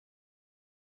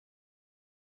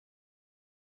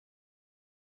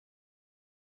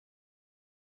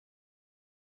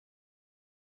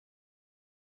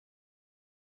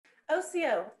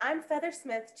OCO, I'm Feather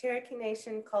Smith, Cherokee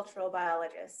Nation cultural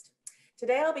biologist.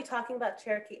 Today I'll be talking about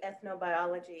Cherokee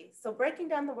ethnobiology. So breaking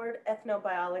down the word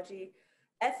ethnobiology,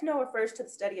 ethno refers to the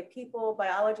study of people,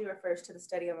 biology refers to the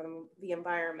study of the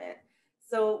environment.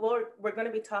 So we're going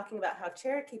to be talking about how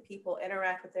Cherokee people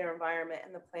interact with their environment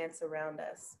and the plants around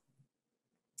us.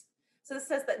 So this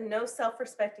says that no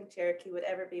self-respecting Cherokee would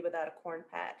ever be without a corn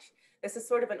patch. This is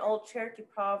sort of an old Cherokee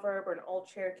proverb or an old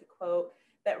Cherokee quote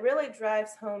that really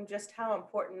drives home just how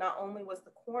important not only was the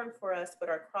corn for us, but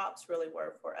our crops really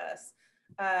were for us.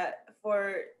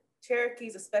 For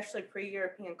Cherokees, especially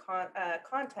pre-European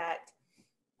contact,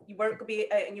 you weren't going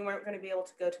to be able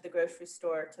to go to the grocery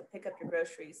store to pick up your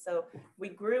groceries. So we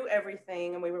grew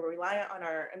everything, and we were reliant on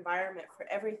our environment for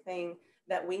everything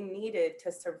that we needed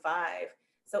to survive.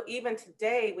 So even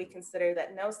today, we consider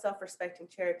that no self-respecting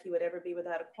Cherokee would ever be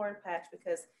without a corn patch,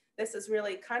 because this is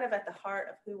really kind of at the heart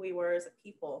of who we were as a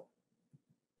people.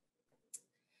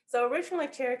 So originally,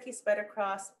 Cherokee spread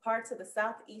across parts of the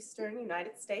southeastern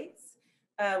United States.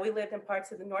 We lived in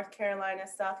parts of the North Carolina,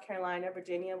 South Carolina,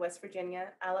 Virginia, West Virginia,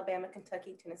 Alabama,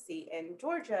 Kentucky, Tennessee, and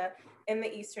Georgia in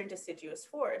the eastern deciduous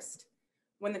forest.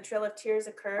 When the Trail of Tears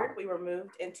occurred, we were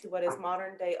moved into what is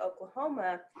modern day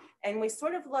Oklahoma, and we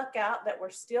sort of luck out that we're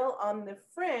still on the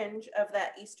fringe of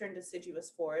that eastern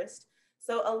deciduous forest.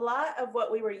 So a lot of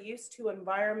what we were used to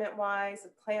environment-wise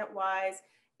and plant-wise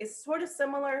is sort of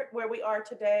similar where we are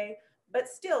today, but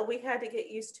still we had to get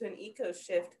used to an eco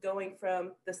shift going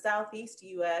from the southeast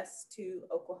US to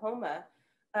Oklahoma.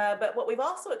 But what we've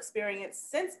also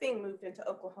experienced since being moved into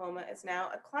Oklahoma is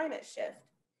now a climate shift.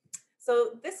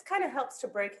 So this kind of helps to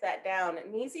break that down.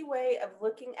 An easy way of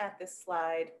looking at this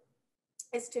slide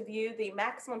is to view the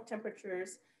maximum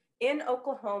temperatures in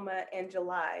Oklahoma in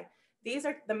July. These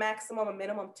are the maximum and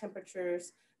minimum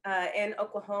temperatures in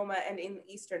Oklahoma and in the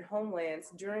eastern homelands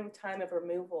during time of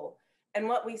removal. And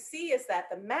what we see is that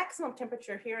the maximum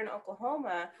temperature here in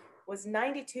Oklahoma was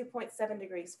 92.7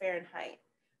 degrees Fahrenheit.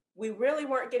 We really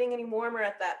weren't getting any warmer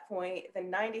at that point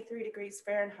than 93 degrees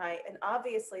Fahrenheit. And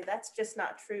obviously that's just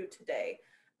not true today.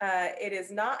 It is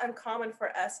not uncommon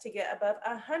for us to get above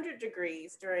 100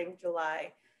 degrees during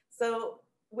July. So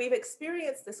we've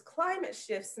experienced this climate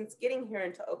shift since getting here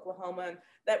into Oklahoma, and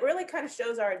that really kind of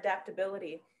shows our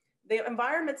adaptability. The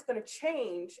environment's going to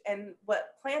change, and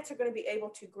what plants are going to be able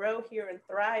to grow here and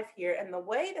thrive here, and the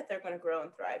way that they're going to grow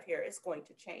and thrive here is going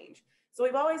to change. So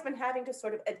we've always been having to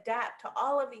sort of adapt to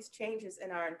all of these changes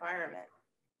in our environment.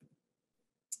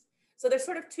 So there's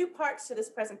sort of two parts to this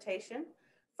presentation.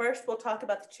 First, we'll talk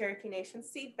about the Cherokee Nation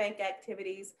seed bank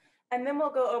activities, and then we'll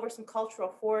go over some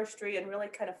cultural forestry and really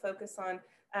kind of focus on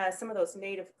some of those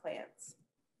native plants.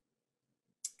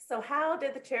 So how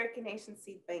did the Cherokee Nation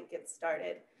seed bank get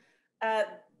started?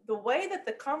 The way that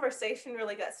the conversation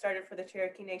really got started for the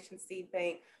Cherokee Nation seed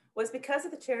bank was because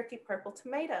of the Cherokee purple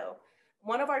tomato.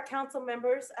 One of our council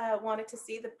members wanted to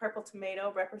see the purple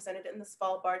tomato represented in the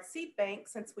Svalbard seed bank,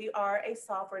 since we are a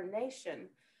sovereign nation.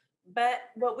 But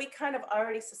what we kind of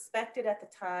already suspected at the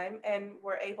time and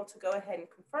were able to go ahead and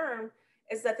confirm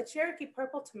is that the Cherokee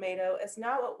purple tomato is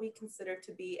not what we consider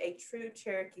to be a true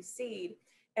Cherokee seed,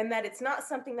 and that it's not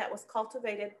something that was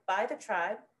cultivated by the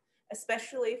tribe,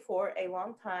 especially for a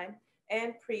long time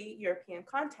and pre-European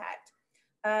contact.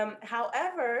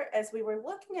 However, as we were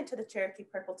looking into the Cherokee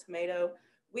purple tomato,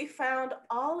 we found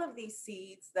all of these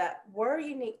seeds that were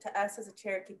unique to us as a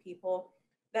Cherokee people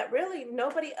that really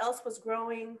nobody else was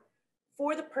growing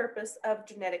for the purpose of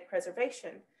genetic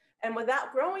preservation. And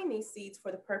without growing these seeds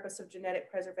for the purpose of genetic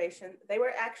preservation, they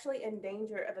were actually in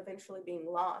danger of eventually being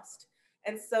lost.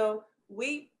 And so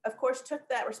we, of course, took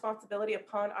that responsibility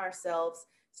upon ourselves,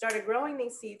 started growing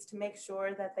these seeds to make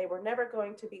sure that they were never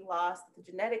going to be lost, that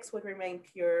the genetics would remain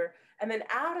pure. And then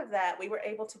out of that, we were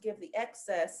able to give the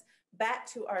excess back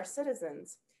to our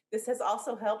citizens. This has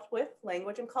also helped with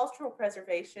language and cultural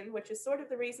preservation, which is sort of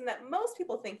the reason that most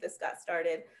people think this got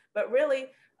started. But really,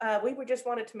 we just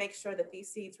wanted to make sure that these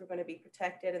seeds were going to be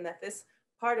protected and that this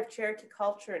part of Cherokee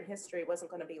culture and history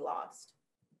wasn't going to be lost.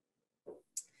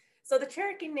 So the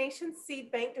Cherokee Nation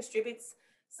Seed Bank distributes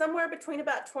somewhere between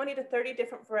about 20 to 30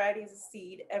 different varieties of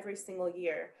seed every single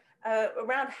year.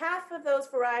 Around half of those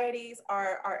varieties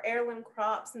are heirloom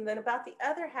crops, and then about the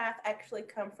other half actually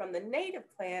come from the native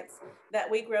plants that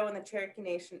we grow in the Cherokee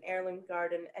Nation Heirloom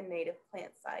Garden and Native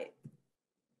Plant Site.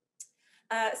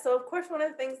 So of course, one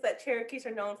of the things that Cherokees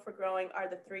are known for growing are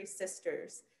the three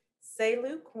sisters: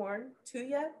 Selu corn,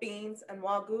 Tuya beans, and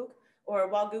Wagug or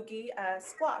Wagugi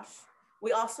squash.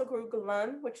 We also grew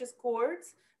galun, which is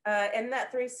gourds. In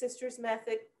that Three Sisters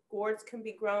method, gourds can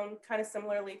be grown kind of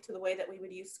similarly to the way that we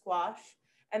would use squash.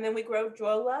 And then we grow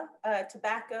jola,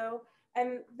 tobacco.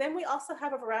 And then we also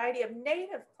have a variety of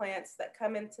native plants that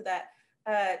come into that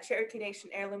Cherokee Nation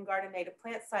Heirloom Garden native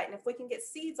plant site. And if we can get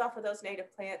seeds off of those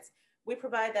native plants, we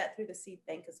provide that through the seed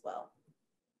bank as well.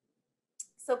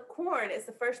 So corn is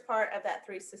the first part of that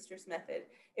Three Sisters method.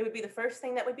 It would be the first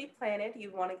thing that would be planted.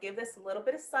 You want to give this a little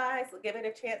bit of size, give it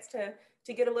a chance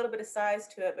to get a little bit of size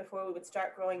to it before we would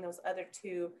start growing those other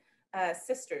two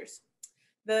sisters.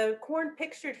 The corn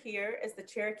pictured here is the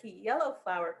Cherokee yellow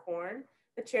flower corn,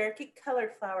 the Cherokee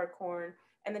colored flower corn,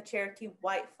 and the Cherokee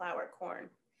white flower corn.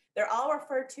 They're all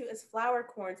referred to as flower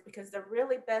corns because they're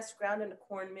really best ground in a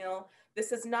cornmeal.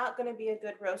 This is not going to be a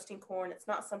good roasting corn. It's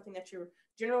not something that you're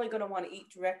generally going to want to eat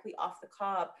directly off the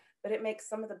cob, but it makes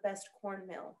some of the best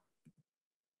cornmeal.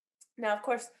 Now, of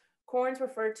course, corn's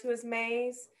referred to as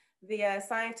maize. The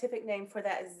scientific name for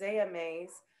that is Zea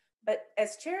maize. But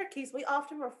as Cherokees, we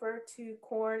often refer to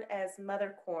corn as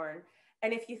mother corn.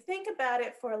 And if you think about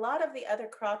it, for a lot of the other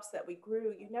crops that we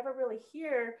grew, you never really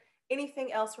hear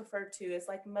anything else referred to as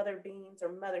like mother beans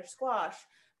or mother squash.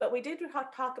 But we did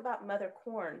talk about mother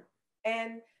corn.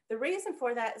 And the reason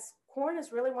for that is corn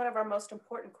is really one of our most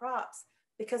important crops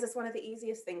because it's one of the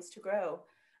easiest things to grow.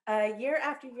 Year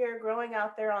after year, growing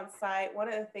out there on site, one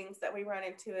of the things that we run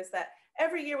into is that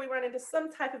every year we run into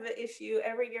some type of an issue.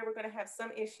 Every year we're going to have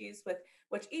some issues with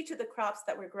each of the crops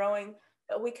that we're growing,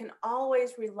 but we can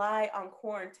always rely on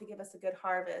corn to give us a good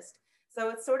harvest. So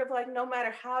it's sort of like no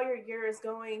matter how your year is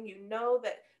going, you know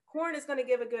that corn is going to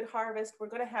give a good harvest. We're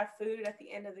going to have food at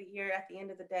the end of the year, at the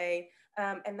end of the day.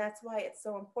 And that's why it's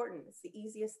so important. It's the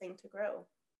easiest thing to grow.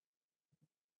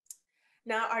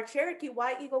 Now, our Cherokee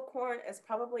White Eagle corn is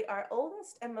probably our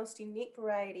oldest and most unique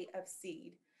variety of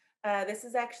seed. This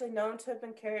is actually known to have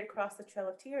been carried across the Trail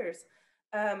of Tears.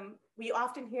 We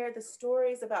often hear the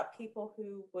stories about people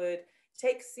who would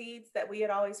take seeds that we had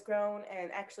always grown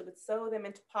and actually would sew them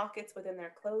into pockets within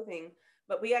their clothing.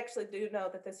 But we actually do know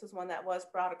that this was one that was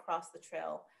brought across the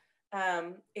trail.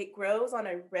 It grows on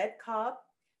a red cob.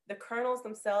 The kernels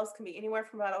themselves can be anywhere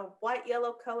from about a white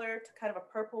yellow color to kind of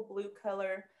a purple blue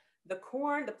color. The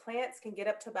corn, the plants can get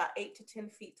up to about 8 to 10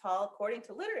 feet tall. According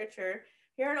to literature,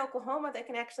 here in Oklahoma, they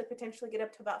can actually potentially get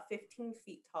up to about 15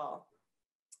 feet tall.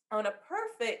 On a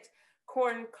perfect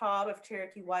corn cob of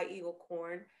Cherokee White Eagle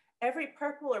corn, every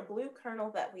purple or blue kernel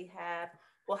that we have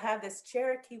will have this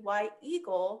Cherokee White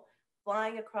Eagle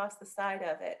flying across the side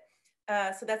of it.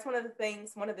 So that's one of the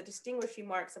things, one of the distinguishing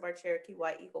marks of our Cherokee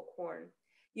White Eagle corn.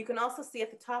 You can also see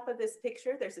at the top of this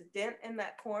picture, there's a dent in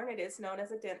that corn. It is known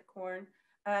as a dent corn.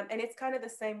 And it's kind of the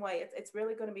same way. It's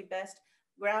really going to be best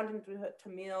ground into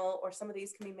meal, or some of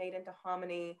these can be made into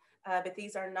hominy, but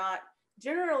these are not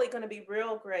generally going to be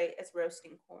real great as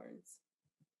roasting corns.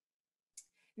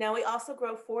 Now we also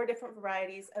grow 4 different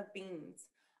varieties of beans.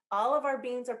 All of our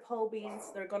beans are pole beans.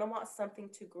 They're going to want something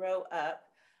to grow up.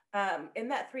 In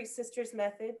that Three Sisters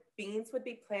method, beans would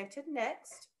be planted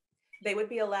next. They would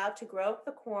be allowed to grow up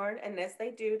the corn, and as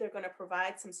they do, they're going to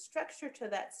provide some structure to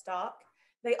that stalk.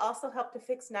 They also help to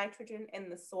fix nitrogen in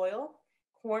the soil.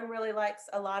 Corn really likes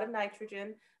a lot of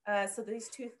nitrogen, so these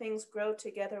two things grow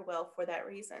together well for that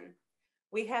reason.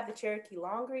 We have the Cherokee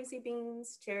long greasy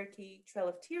beans, Cherokee Trail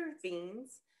of Tears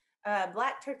beans,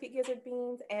 black turkey gizzard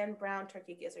beans, and brown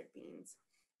turkey gizzard beans.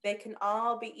 They can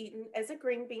all be eaten as a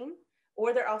green bean,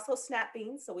 or they're also snap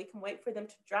beans, so we can wait for them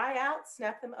to dry out,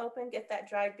 snap them open, get that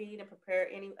dried bean, and prepare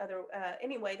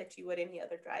any way that you would any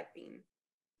other dried bean.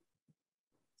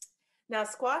 Now,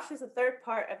 squash is the third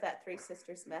part of that Three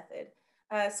Sisters method.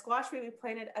 Squash will be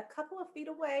planted a couple of feet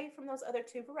away from those other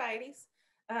two varieties.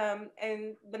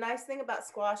 And the nice thing about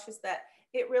squash is that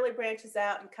it really branches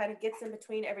out and kind of gets in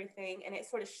between everything, and it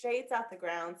sort of shades out the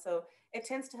ground. So it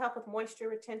tends to help with moisture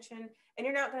retention, and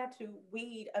you're not going to have to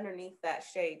weed underneath that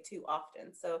shade too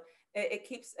often. So it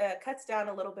cuts down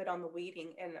a little bit on the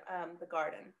weeding in the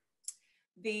garden.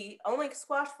 The only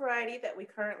squash variety that we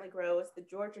currently grow is the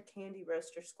Georgia Candy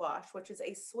Roaster squash, which is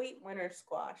a sweet winter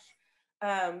squash.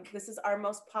 This is our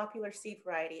most popular seed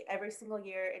variety. Every single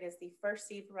year, it is the first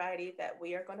seed variety that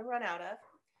we are going to run out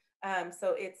of.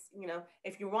 So it's,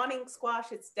 if you're wanting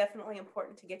squash, it's definitely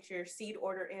important to get your seed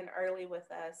order in early with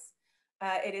us.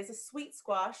 It is a sweet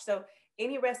squash. So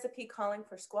any recipe calling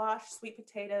for squash, sweet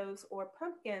potatoes, or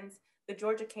pumpkins, the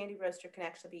Georgia Candy Roaster can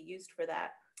actually be used for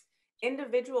that.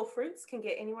 Individual fruits can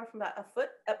get anywhere from about a foot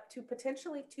up to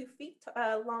potentially 2 feet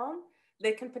long.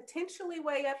 They can potentially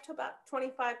weigh up to about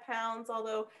 25 pounds,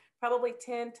 although probably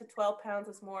 10 to 12 pounds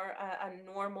is more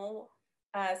a normal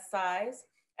size.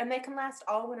 And they can last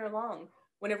all winter long.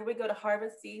 Whenever we go to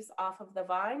harvest these off of the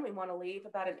vine, we want to leave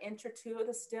about an inch or two of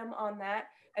the stem on that,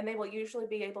 and they will usually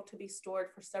be able to be stored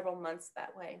for several months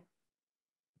that way.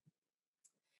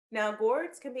 Now,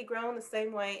 gourds can be grown the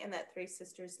same way in that Three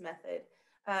Sisters method.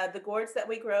 The gourds that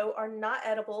we grow are not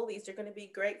edible. These are going to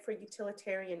be great for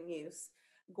utilitarian use.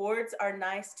 Gourds are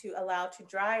nice to allow to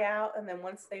dry out, and then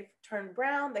once they've turned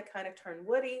brown, they kind of turn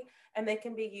woody, and they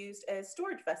can be used as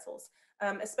storage vessels,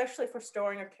 especially for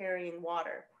storing or carrying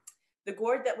water. The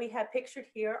gourd that we have pictured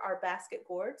here are basket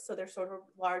gourds, so they're sort of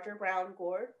larger round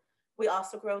gourd. We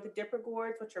also grow the dipper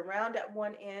gourds, which are round at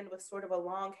one end with sort of a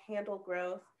long handle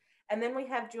growth. And then we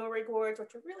have jewelry gourds,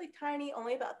 which are really tiny,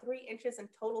 only about 3 inches in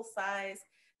total size.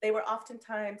 They were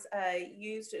oftentimes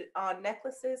used on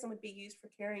necklaces and would be used for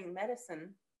carrying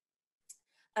medicine.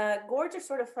 Gourds are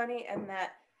sort of funny in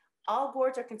that all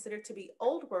gourds are considered to be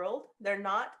old world. They're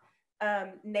not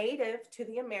native to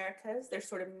the Americas. They're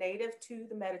sort of native to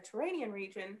the Mediterranean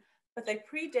region, but they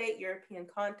predate European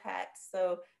contact.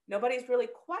 So nobody's really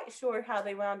quite sure how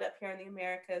they wound up here in the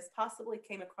Americas, possibly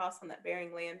came across on that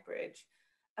Bering Land Bridge.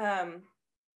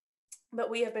 But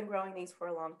we have been growing these for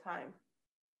a long time.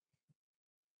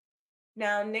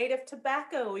 Now, native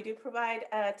tobacco, we do provide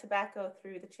tobacco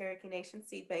through the Cherokee Nation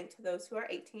Seed Bank to those who are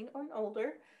 18 or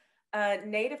older.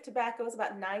 Native tobacco is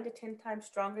about 9 to 10 times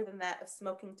stronger than that of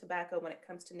smoking tobacco when it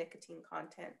comes to nicotine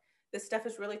content. This stuff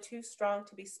is really too strong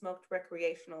to be smoked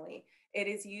recreationally. It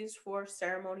is used for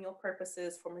ceremonial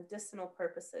purposes, for medicinal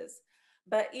purposes.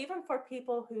 But even for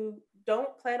people who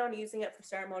don't plan on using it for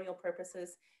ceremonial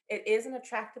purposes, it is an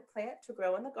attractive plant to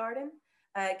grow in the garden.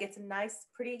 It gets a nice,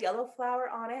 pretty yellow flower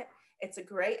on it. It's a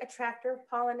great attractor of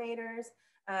pollinators.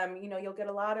 You'll get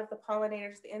a lot of the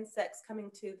pollinators, the insects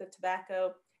coming to the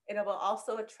tobacco. It will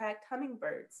also attract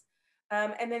hummingbirds.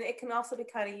 And then it can also be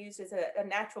kind of used as a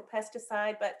natural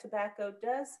pesticide, but tobacco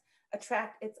does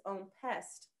attract its own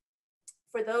pest.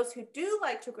 For those who do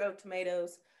like to grow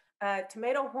tomatoes,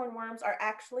 tomato hornworms are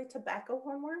actually tobacco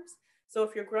hornworms. So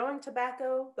if you're growing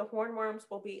tobacco, the hornworms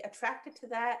will be attracted to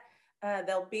that.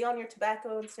 They'll be on your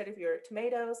tobacco instead of your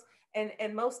tomatoes. And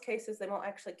in most cases, they won't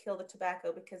actually kill the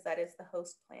tobacco because that is the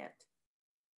host plant.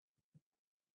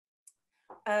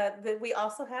 We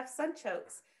also have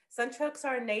sunchokes. Sunchokes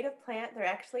are a native plant. They're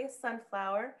actually a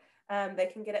sunflower. They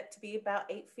can get up to be about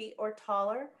 8 feet or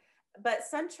taller. But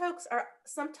sunchokes are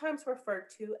sometimes referred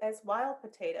to as wild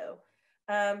potato.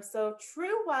 So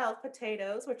true wild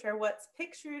potatoes, which are what's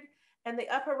pictured in the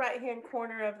upper right-hand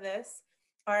corner of this,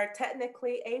 are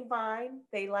technically a vine.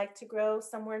 They like to grow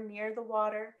somewhere near the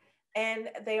water, and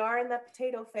they are in the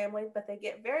potato family, but they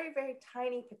get very, very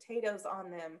tiny potatoes on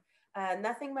them.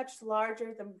 Nothing much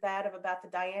larger than that of about the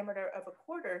diameter of a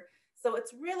quarter. So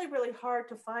it's really, really hard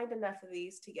to find enough of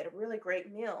these to get a really great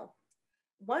meal.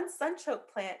 One sunchoke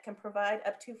plant can provide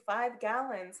up to 5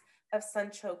 gallons of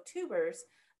sunchoke tubers.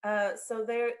 So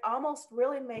they almost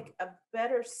really make a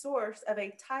better source of a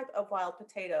type of wild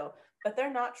potato, but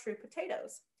they're not true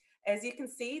potatoes. As you can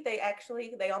see, they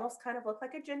almost kind of look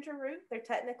like a ginger root. They're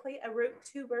technically a root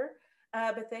tuber,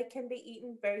 but they can be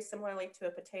eaten very similarly to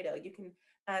a potato. You can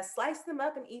slice them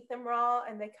up and eat them raw,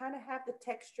 and they kind of have the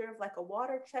texture of like a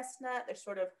water chestnut. They're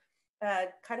sort of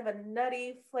kind of a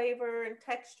nutty flavor and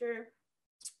texture,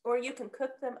 or you can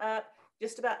cook them up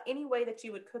just about any way that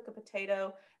you would cook a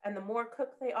potato. And the more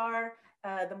cooked they are,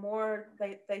 the more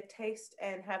they taste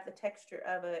and have the texture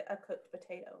of a cooked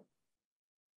potato.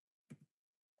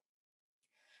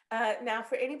 Now,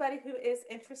 for anybody who is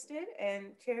interested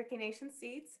in Cherokee Nation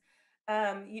seeds,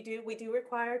 we do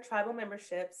require tribal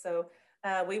membership. So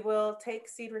we will take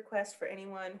seed requests for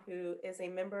anyone who is a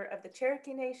member of the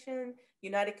Cherokee Nation,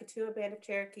 United Katua Band of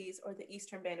Cherokees, or the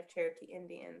Eastern Band of Cherokee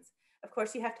Indians. Of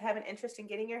course, you have to have an interest in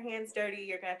getting your hands dirty.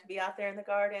 You're going to have to be out there in the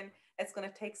garden. It's going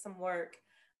to take some work.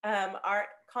 Our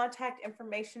contact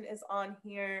information is on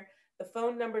here. The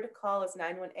phone number to call is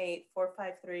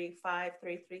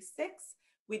 918-453-5336.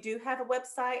 We do have a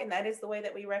website, and that is the way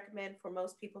that we recommend for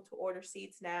most people to order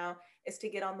seeds now, is to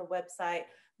get on the website.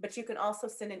 But you can also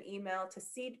send an email to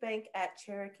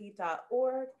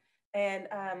seedbank@cherokee.org, and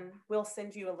we'll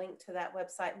send you a link to that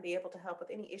website and be able to help with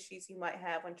any issues you might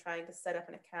have when trying to set up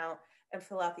an account and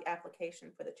fill out the application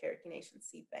for the Cherokee Nation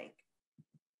Seed Bank.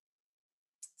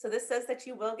 So this says that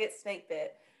you will get snake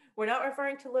bit. We're not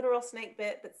referring to literal snake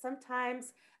bit, but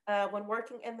sometimes when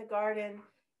working in the garden,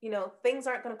 things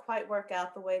aren't going to quite work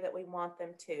out the way that we want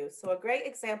them to. So a great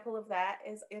example of that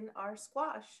is in our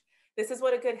squash. This is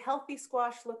what a good healthy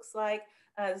squash looks like.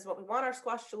 This is what we want our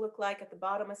squash to look like. At the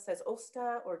bottom it says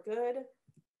Osta or good.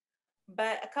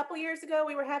 But a couple years ago,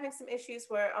 we were having some issues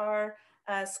where our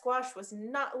squash was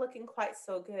not looking quite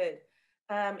so good.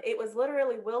 It was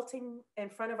literally wilting in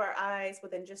front of our eyes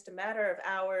within just a matter of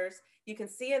hours. You can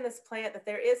see in this plant that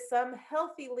there is some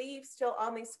healthy leaves still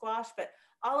on these squash, but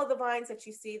all of the vines that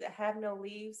you see that have no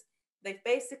leaves, they've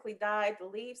basically died. The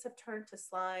leaves have turned to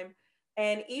slime.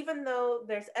 And even though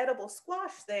there's edible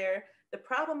squash there, the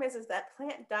problem is that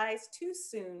plant dies too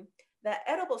soon. That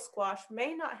edible squash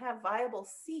may not have viable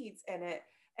seeds in it.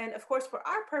 And of course, for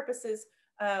our purposes,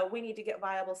 we need to get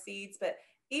viable seeds, but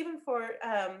even for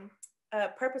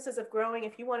purposes of growing,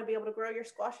 if you want to be able to grow your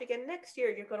squash again next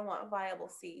year, you're going to want viable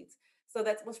seeds. So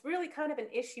that was really kind of an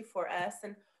issue for us.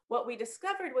 And what we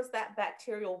discovered was that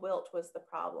bacterial wilt was the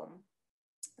problem.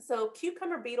 So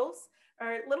cucumber beetles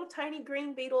are little tiny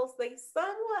green beetles. They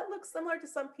somewhat look similar to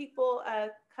some people,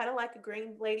 kind of like a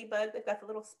green ladybug. They've got the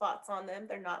little spots on them.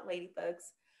 They're not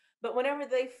ladybugs. But whenever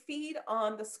they feed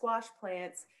on the squash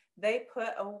plants, they put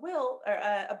a wilt or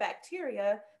a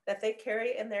bacteria that they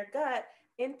carry in their gut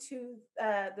into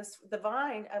the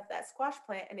vine of that squash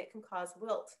plant, and it can cause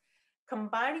wilt.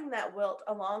 Combining that wilt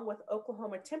along with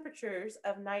Oklahoma temperatures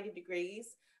of 90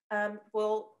 degrees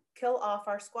will kill off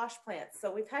our squash plants.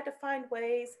 So we've had to find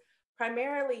ways,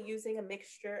 primarily using a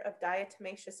mixture of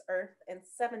diatomaceous earth and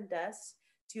sevin dust,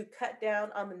 to cut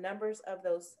down on the numbers of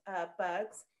those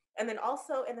bugs. And then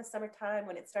also in the summertime,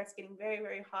 when it starts getting very,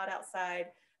 very hot outside,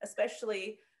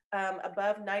 especially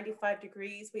above 95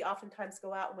 degrees, we oftentimes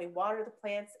go out and we water the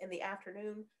plants in the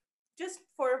afternoon just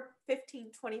for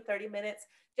 15, 20, 30 minutes,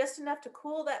 just enough to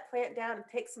cool that plant down and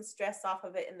take some stress off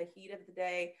of it in the heat of the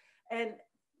day. And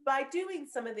by doing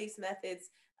some of these methods,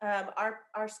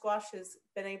 our squash has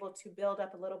been able to build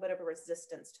up a little bit of a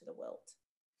resistance to the wilt.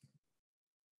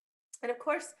 And of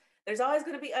course, there's always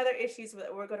going to be other issues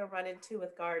that we're going to run into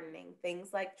with gardening. Things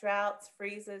like droughts,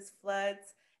 freezes,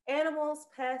 floods, animals,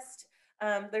 pests.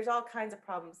 There's all kinds of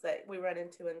problems that we run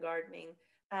into in gardening,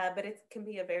 but it can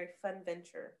be a very fun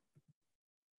venture.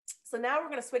 So now we're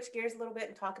going to switch gears a little bit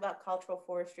and talk about cultural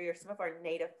forestry, or some of our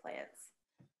native plants.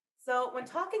 So when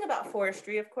talking about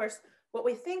forestry, of course, what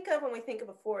we think of when we think of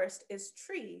a forest is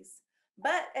trees.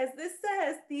 But as this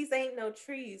says, these ain't no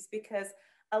trees, because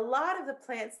a lot of the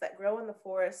plants that grow in the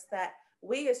forest that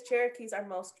we as Cherokees are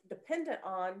most dependent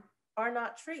on are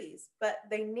not trees, but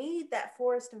they need that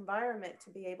forest environment to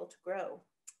be able to grow.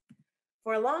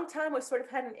 For a long time, we've sort of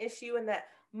had an issue in that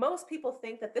most people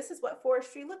think that this is what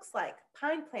forestry looks like,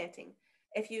 pine planting.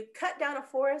 If you cut down a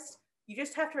forest, you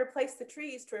just have to replace the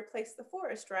trees to replace the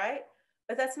forest, right?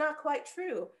 But that's not quite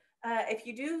true. If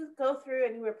you do go through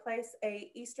and you replace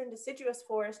a eastern deciduous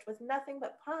forest with nothing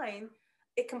but pine,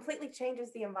 it completely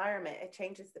changes the environment. It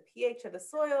changes the pH of the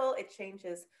soil. It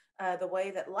changes the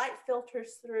way that light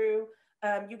filters through.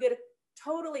 You get a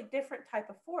totally different type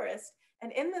of forest.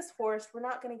 And in this forest, we're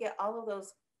not going to get all of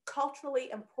those culturally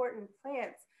important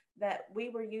plants that we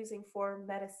were using for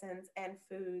medicines and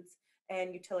foods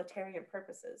and utilitarian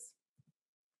purposes.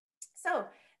 So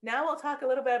now we'll talk a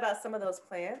little bit about some of those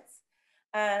plants.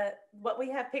 What we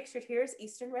have pictured here is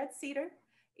eastern red cedar.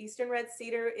 Eastern red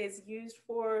cedar is used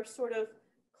for sort of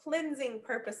cleansing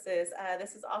purposes.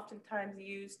 This is oftentimes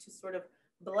used to sort of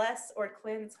bless or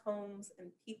cleanse homes and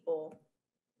people.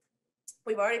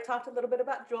 We've already talked a little bit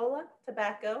about jola,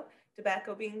 tobacco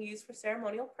being used for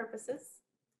ceremonial purposes.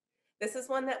 This is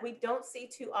one that we don't see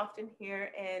too often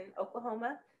here in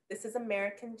Oklahoma. This is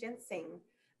American ginseng.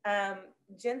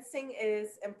 Ginseng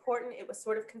is important. It was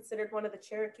sort of considered one of the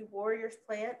Cherokee warriors'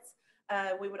 plants.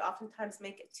 We would oftentimes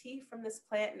make a tea from this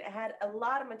plant, and it had a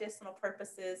lot of medicinal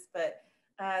purposes, but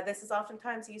this is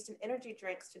oftentimes used in energy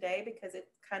drinks today because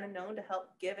it's kind of known to help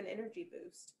give an energy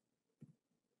boost.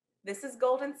 This is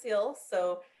golden seal.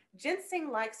 So ginseng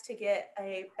likes to get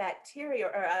a bacteria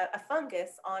or a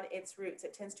fungus on its roots.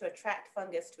 It tends to attract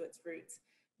fungus to its roots.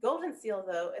 Golden seal,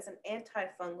 though, is an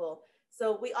antifungal.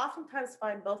 So we oftentimes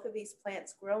find both of these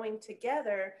plants growing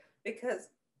together because,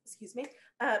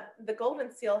 the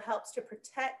golden seal helps to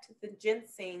protect the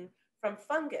ginseng from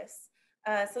fungus.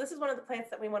 So this is one of the plants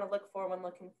that we want to look for when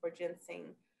looking for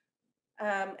ginseng.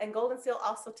 And golden seal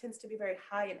also tends to be very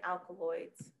high in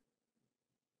alkaloids.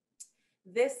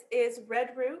 This is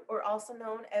red root, or also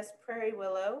known as prairie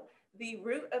willow. The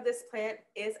root of this plant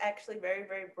is actually very,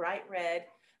 very bright red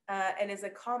and is a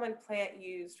common plant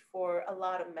used for a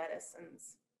lot of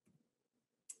medicines.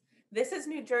 This is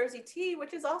New Jersey tea,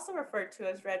 which is also referred to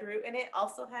as red root, and it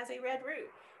also has a red root.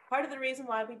 Part of the reason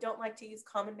why we don't like to use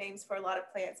common names for a lot of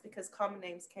plants because common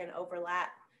names can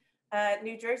overlap.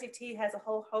 New Jersey tea has a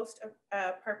whole host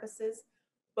of purposes,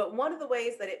 but one of the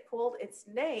ways that it pulled its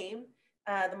name,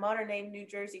 the modern name New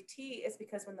Jersey tea, is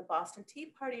because when the Boston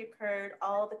Tea Party occurred,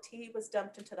 all the tea was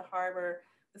dumped into the harbor.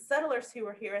 The settlers who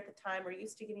were here at the time were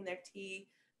used to getting their tea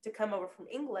to come over from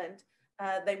England,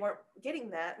 they weren't getting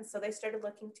that. And so they started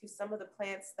looking to some of the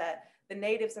plants that the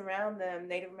natives around them,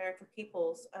 Native American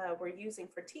peoples, were using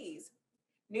for teas.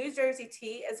 New Jersey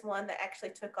tea is one that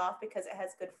actually took off because it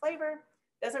has good flavor,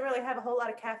 doesn't really have a whole lot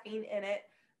of caffeine in it,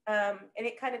 and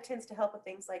it kind of tends to help with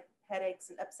things like headaches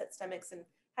and upset stomachs, and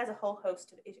has a whole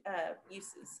host of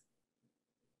uses.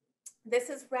 This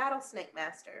is Rattlesnake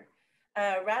Master.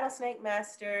 Rattlesnake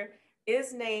Master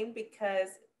is named because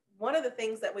one of the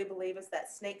things that we believe is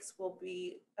that snakes will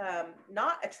be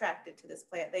not attracted to this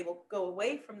plant. They will go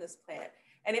away from this plant.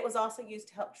 And it was also used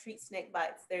to help treat snake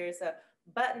bites. There's a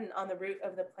button on the root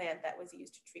of the plant that was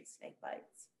used to treat snake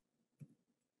bites.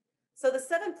 So the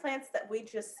 7 plants that we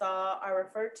just saw are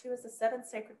referred to as the 7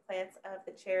 sacred plants of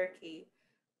the Cherokee.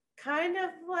 Kind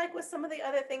of like with some of the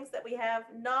other things that we have,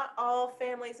 not all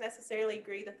families necessarily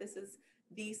agree that this is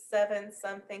these 7.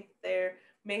 Some think there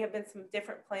may have been some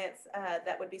different plants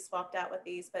that would be swapped out with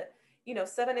these, but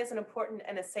 7 is an important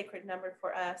and a sacred number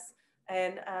for us.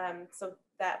 And so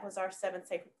that was our 7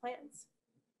 sacred plants.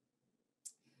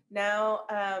 Now,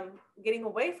 getting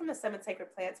away from the 7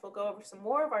 sacred plants, we'll go over some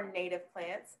more of our native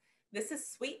plants. This is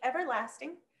Sweet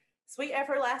Everlasting. Sweet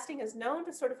Everlasting is known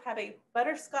to sort of have a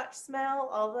butterscotch smell,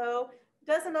 although it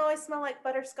doesn't always smell like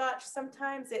butterscotch.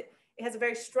 Sometimes it has a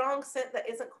very strong scent that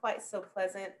isn't quite so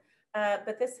pleasant,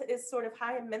 but this is sort of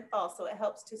high in menthol, so it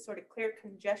helps to sort of clear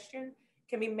congestion. It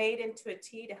can be made into a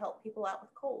tea to help people out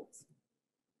with colds.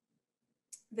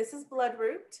 This is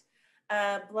Bloodroot.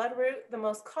 Bloodroot, the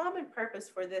most common purpose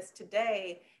for this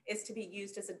today is to be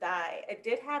used as a dye. It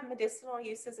did have medicinal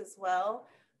uses as well,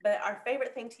 but our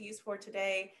favorite thing to use for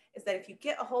today is that if you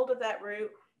get a hold of that root,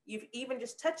 you've even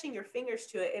just touching your fingers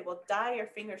to it, it will dye your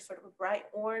fingers sort of a bright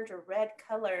orange or red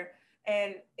color.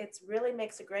 And it really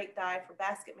makes a great dye for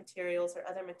basket materials or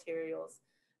other materials.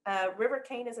 River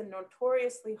cane is a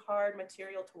notoriously hard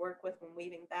material to work with when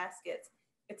weaving baskets.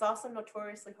 It's also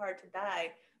notoriously hard to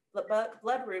dye, but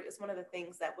bloodroot is one of the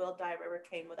things that will dye river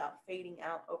cane without fading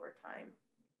out over time.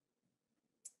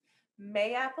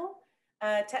 Mayapple.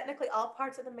 Technically, all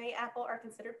parts of the mayapple are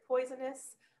considered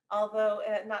poisonous, although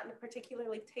not a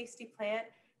particularly tasty plant.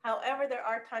 However, there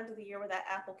are times of the year where that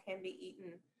apple can be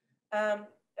eaten.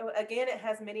 Again, it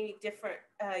has many different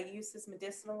uses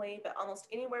medicinally, but almost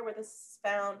anywhere where this is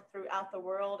found throughout the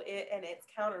world, it and its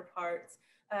counterparts,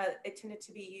 it tended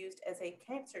to be used as a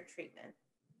cancer treatment.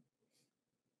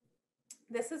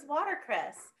 This is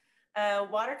watercress.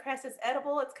 Watercress is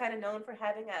edible. It's kind of known for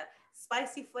having a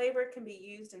spicy flavor. It can be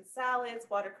used in salads.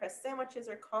 Watercress sandwiches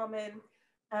are common.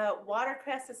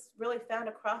 Watercress is really found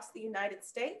across the United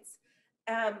States,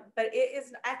 but it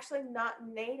is actually not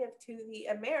native to the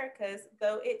Americas,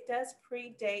 though it does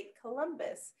predate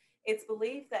Columbus. It's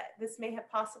believed that this may have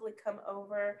possibly come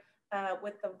over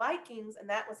with the Vikings, and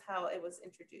that was how it was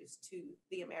introduced to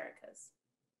the Americas.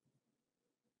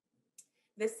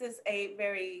 This is a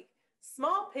very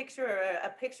small picture, or a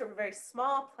picture of a very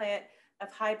small plant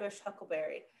of high bush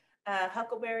huckleberry.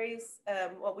 Huckleberries,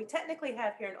 what we technically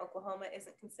have here in Oklahoma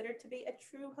isn't considered to be a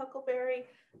true huckleberry.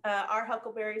 Our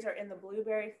huckleberries are in the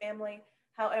blueberry family.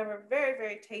 However, very,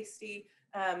 very tasty.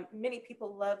 Many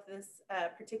people love this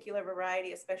particular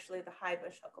variety, especially the high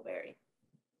bush huckleberry.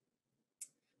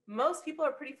 Most people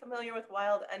are pretty familiar with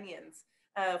wild onions.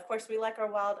 Of course, we like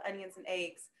our wild onions and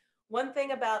eggs. One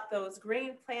thing about those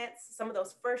green plants, some of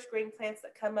those first green plants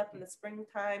that come up in the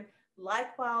springtime,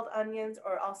 like wild onions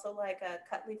or also like a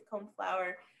cut leaf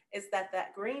coneflower, is that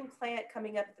that green plant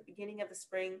coming up at the beginning of the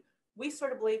spring, we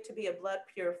sort of believe to be a blood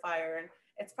purifier. And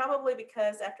it's probably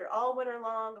because after all winter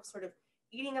long of sort of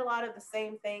eating a lot of the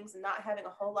same things and not having a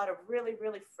whole lot of really,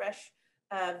 really fresh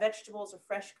vegetables or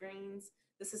fresh greens,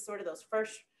 this is sort of those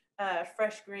first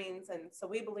fresh greens. And so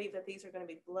we believe that these are going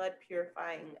to be blood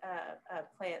purifying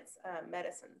plants,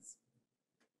 medicines.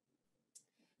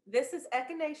 This is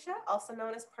echinacea, also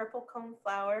known as purple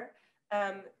coneflower.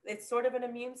 It's sort of an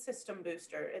immune system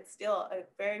booster. It's still a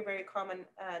very, very common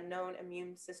known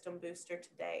immune system booster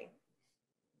today.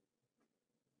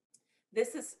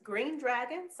 This is green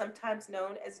dragon, sometimes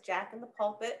known as Jack in the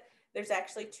Pulpit. There's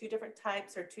actually 2 different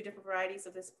types or 2 different varieties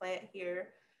of this plant here.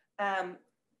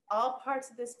 All parts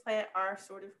of this plant are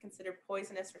sort of considered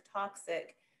poisonous or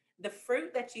toxic. The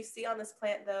fruit that you see on this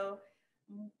plant, though,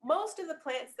 most of the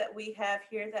plants that we have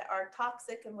here that are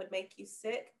toxic and would make you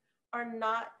sick are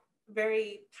not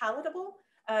very palatable.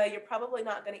 You're probably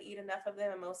not going to eat enough of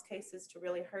them in most cases to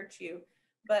really hurt you.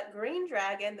 But green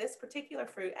dragon, this particular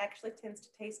fruit, actually tends to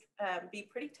be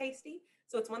pretty tasty.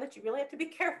 So it's one that you really have to be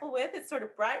careful with. It's sort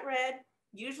of bright red.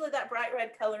 Usually that bright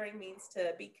red coloring means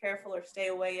to be careful or stay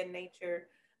away in nature.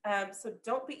 So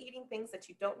don't be eating things that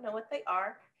you don't know what they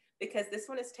are. because this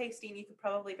one is tasty and you could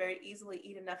probably very easily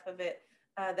eat enough of it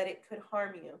that it could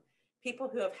harm you. People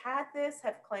who have had this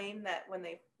have claimed that when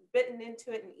they've bitten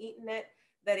into it and eaten it,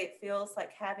 that it feels like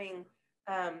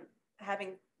um,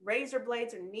 having razor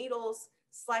blades or needles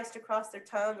sliced across their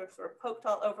tongue or sort of poked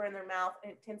all over in their mouth,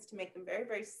 and it tends to make them very,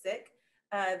 very sick.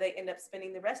 They end up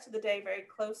spending the rest of the day very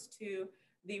close to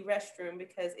the restroom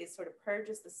because it sort of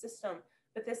purges the system.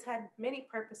 But this had many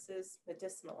purposes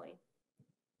medicinally.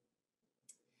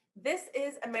 This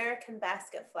is American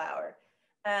basket flower.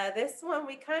 This one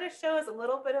we kind of show as a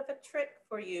little bit of a trick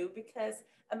for you because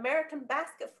American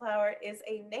basket flower is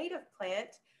a native plant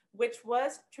which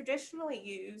was traditionally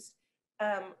used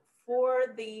um,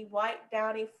 for the white,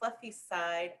 downy, fluffy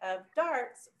side of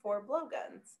darts for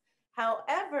blowguns.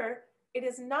 However, it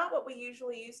is not what we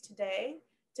usually use today.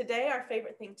 Today, our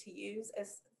favorite thing to use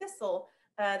is thistle.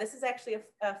 This is actually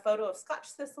a photo of Scotch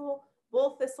thistle.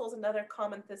 Bull thistle is another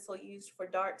common thistle used for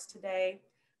darts today.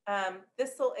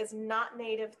 Thistle is not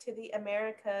native to the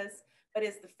Americas, but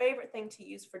is the favorite thing to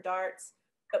use for darts.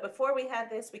 But before we had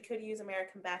this, we could use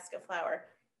American basket flower.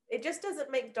 It just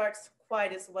doesn't make darts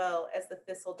quite as well as the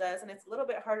thistle does, and it's a little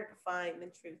bit harder to find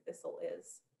than true thistle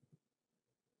is.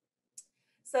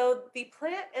 So the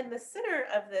plant in the center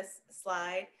of this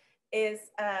slide is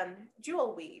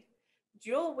jewelweed.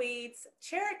 Jewelweed's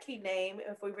Cherokee name,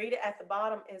 if we read it at the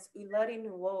bottom, is Ulari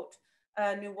Nuot.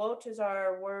 Nuot is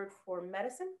our word for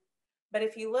medicine. But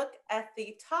if you look at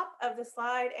the top of the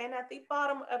slide and at the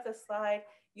bottom of the slide,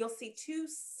 you'll see two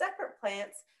separate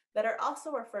plants that are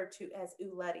also referred to as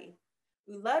ulari.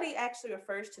 Ulari actually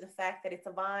refers to the fact that it's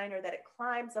a vine or that it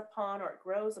climbs upon or it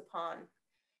grows upon.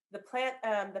 The plant,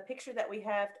 the picture that we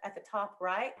have at the top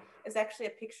right is actually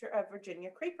a picture of Virginia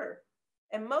creeper.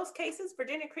 In most cases,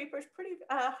 Virginia creeper is pretty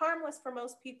harmless for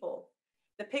most people.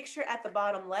 The picture at the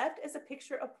bottom left is a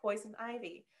picture of poison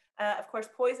ivy. Of course,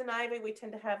 poison ivy, we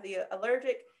tend to have the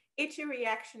allergic, itchy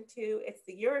reaction to. It's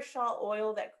the urushiol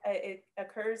oil that it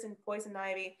occurs in poison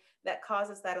ivy that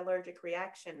causes that allergic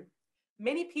reaction.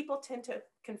 Many people tend to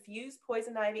confuse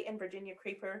poison ivy and Virginia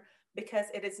creeper because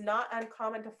it is not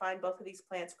uncommon to find both of these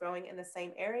plants growing in the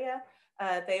same area.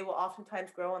 They will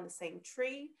oftentimes grow on the same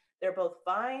tree. They're both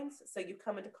vines, so you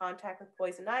come into contact with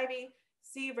poison ivy,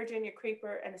 see Virginia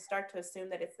creeper, and start to assume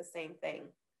that it's the same thing.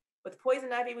 With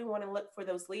poison ivy, we want to look for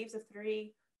those leaves of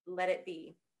three, let it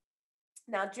be.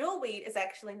 Now, jewelweed is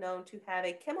actually known to have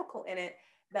a chemical in it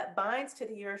that binds to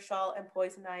the urushiol and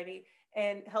poison ivy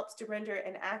and helps to render it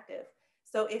inactive.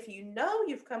 So if you know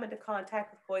you've come into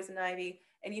contact with poison ivy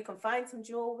and you can find some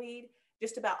jewelweed,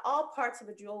 just about all parts of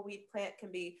a jewelweed plant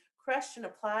can be crushed and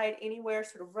applied anywhere,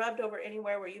 sort of rubbed over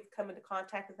anywhere where you've come into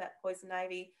contact with that poison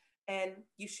ivy, and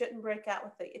you shouldn't break out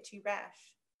with the itchy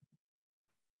rash.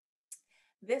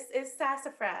 This is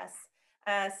sassafras.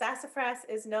 Sassafras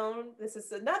is known, this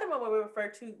is another one where we refer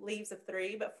to leaves of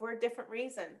three, but for a different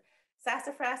reason.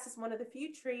 Sassafras is one of the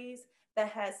few trees that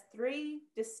has three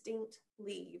distinct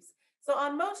leaves. So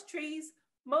on most trees,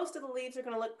 most of the leaves are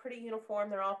going to look pretty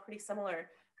uniform. They're all pretty similar.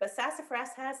 But sassafras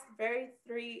has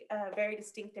three very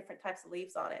distinct different types of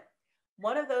leaves on it.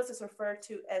 One of those is referred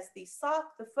to as the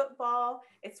sock, the football.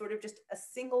 It's sort of just a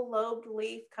single lobed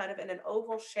leaf, kind of in an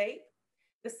oval shape.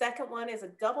 The second one is a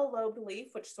double lobed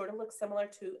leaf, which sort of looks similar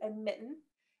to a mitten.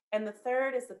 And the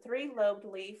third is the three lobed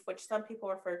leaf, which some people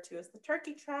refer to as the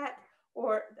turkey track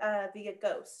or the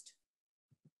ghost.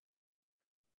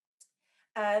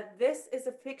 This is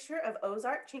a picture of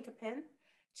Ozark chinkapin.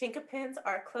 Chinkapins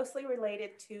are closely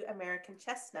related to American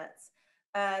chestnuts.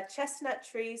 Chestnut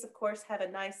trees, of course, have a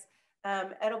nice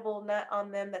edible nut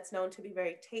on them that's known to be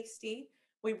very tasty.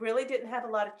 We really didn't have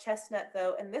a lot of chestnut,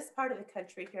 though, in this part of the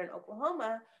country here in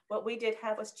Oklahoma. What we did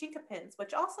have was chinkapins,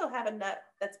 which also have a nut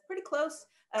that's pretty close,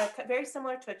 very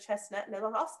similar to a chestnut, and they're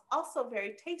also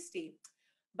very tasty.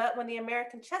 But when the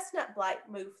American chestnut blight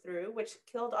moved through, which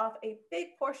killed off a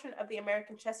big portion of the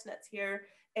American chestnuts here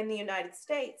in the United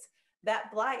States,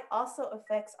 that blight also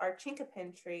affects our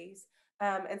chinkapin trees.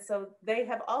 And so they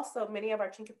have also, many of our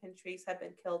chinkapin trees have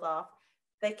been killed off.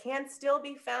 They can still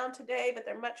be found today, but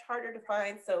they're much harder to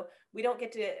find. So we don't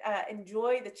get to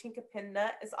enjoy the chinkapin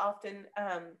nut as often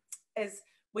as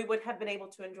we would have been able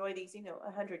to enjoy these,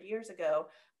 100 years ago.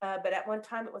 But at one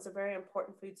time, it was a very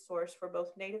important food source for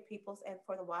both native peoples and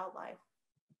for the wildlife.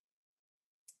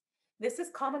 This is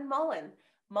common mullein.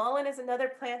 Mullein is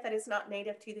another plant that is not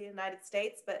native to the United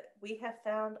States, but we have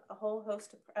found a whole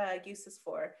host of uses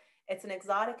for. It's an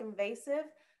exotic invasive,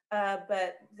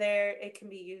 but it can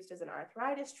be used as an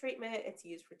arthritis treatment. It's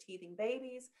used for teething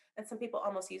babies, and some people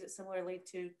almost use it similarly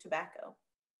to tobacco.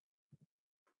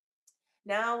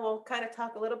 Now we'll kind of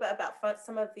talk a little bit about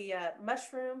some of the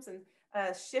mushrooms and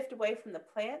shift away from the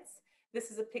plants.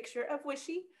 This is a picture of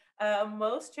wishy.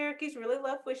 Most Cherokees really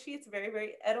love wishy. It's a very,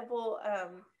 very edible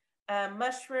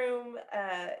mushroom.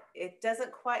 It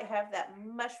doesn't quite have that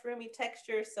mushroomy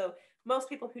texture, so most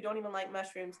people who don't even like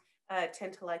mushrooms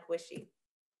tend to like wishy.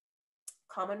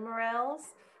 Common morels.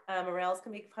 Morels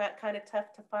can be kind of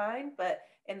tough to find, but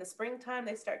in the springtime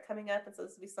they start coming up, and so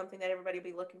this will be something that everybody will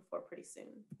be looking for pretty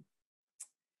soon.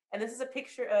 And this is a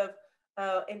picture of,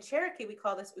 in Cherokee we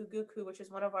call this uguku, which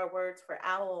is one of our words for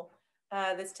owl.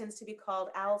 This tends to be called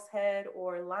owl's head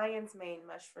or lion's mane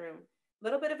mushroom. A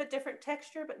little bit of a different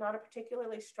texture, but not a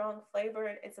particularly strong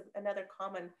flavor. It's another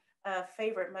common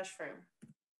favorite mushroom.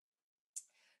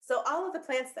 So all of the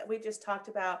plants that we just talked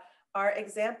about are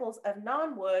examples of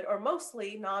non-wood or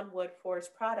mostly non-wood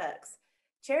forest products.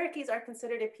 Cherokees are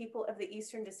considered a people of the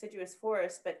eastern deciduous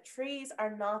forest, but trees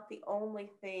are not the only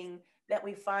thing that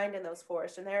we find in those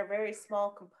forests, and they're a very small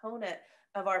component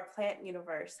of our plant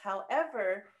universe.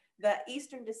 However, the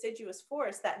eastern deciduous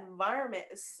forest, that environment,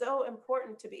 is so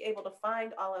important to be able to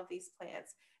find all of these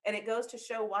plants. And it goes to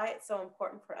show why it's so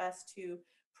important for us to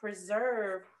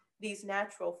preserve these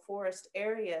natural forest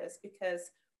areas,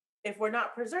 because if we're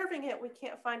not preserving it, we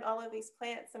can't find all of these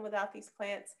plants. And without these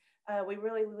plants, we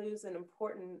really lose an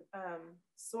important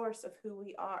source of who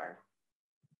we are.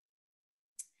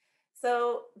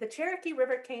 So the Cherokee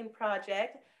River Cane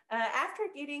Project, after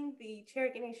getting the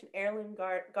Cherokee Nation Heirloom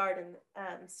Garden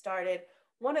started,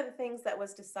 one of the things that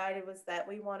was decided was that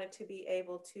we wanted to be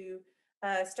able to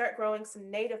start growing some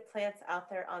native plants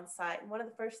out there on site. And one of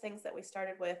the first things that we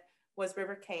started with was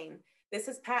river cane. This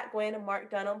is Pat Gwynn and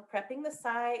Mark Dunham prepping the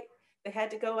site. They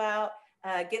had to go out,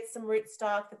 get some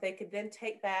rootstock that they could then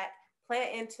take back,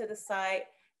 plant into the site,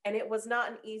 and it was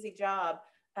not an easy job.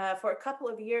 For a couple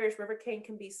of years, river cane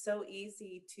can be so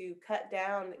easy to cut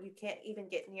down that you can't even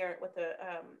get near it with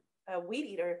a weed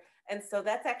eater. And so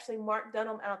that's actually Mark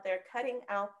Dunham out there cutting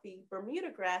out the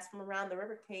Bermuda grass from around the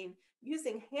river cane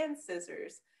using hand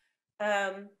scissors.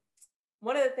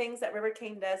 One of the things that river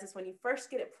cane does is when you first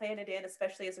get it planted in,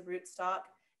 especially as a rootstock,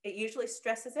 it usually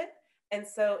stresses it. And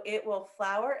so it will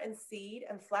flower and seed,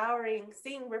 and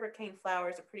seeing river cane flower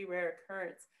is a pretty rare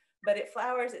occurrence, but it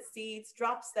flowers, it seeds,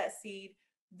 drops that seed.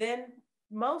 Then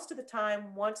most of the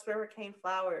time, once river cane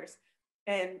flowers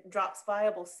and drops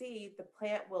viable seed, the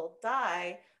plant will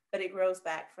die, but it grows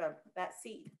back from that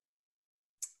seed.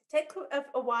 It takes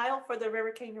a while for the river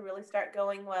cane to really start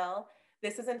going well.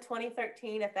 This is in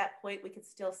 2013. At that point, we could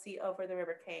still see over the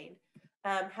river cane.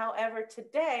 However,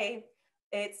 today,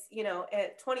 it's,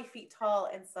 at 20 feet tall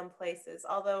in some places,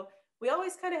 although we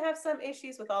always kind of have some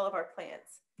issues with all of our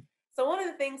plants. So one of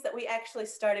the things that we actually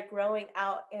started growing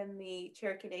out in the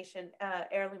Cherokee Nation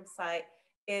heirloom site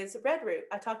is redroot.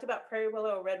 I talked about prairie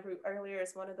willow or redroot earlier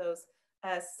as one of those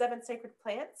 7 sacred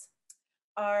plants.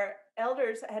 Our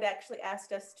elders had actually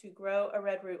asked us to grow a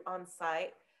redroot on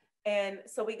site. And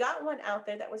so we got one out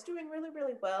there that was doing really,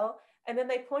 really well. And then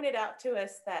they pointed out to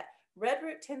us that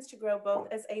redroot tends to grow both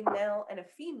as a male and a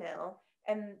female,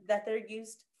 and that they're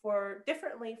used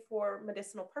differently for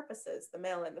medicinal purposes, the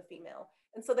male and the female.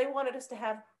 And so they wanted us to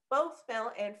have both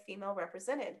male and female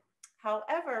represented.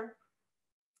 However,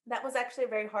 that was actually a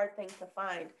very hard thing to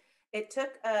find. It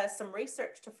took some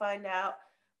research to find out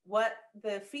what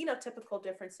the phenotypical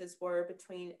differences were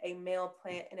between a male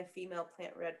plant and a female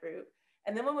plant redroot.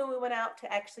 And then when we went out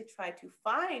to actually try to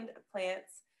find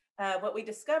plants, what we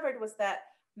discovered was that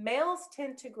males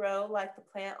tend to grow like the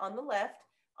plant on the left,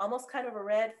 almost kind of a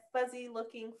red, fuzzy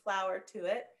looking flower to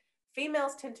it.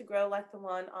 Females tend to grow like the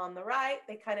one on the right.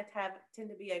 They kind of tend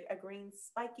to be a green,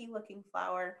 spiky looking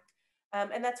flower.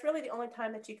 And that's really the only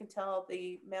time that you can tell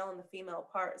the male and the female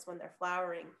apart is when they're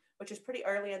flowering, which is pretty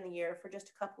early in the year for just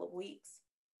a couple of weeks.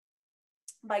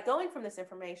 By going from this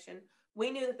information, we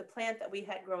knew that the plant that we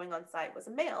had growing on site was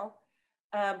a male,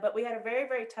 but we had a very,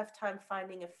 very tough time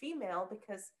finding a female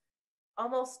because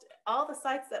almost all the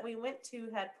sites that we went to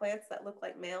had plants that looked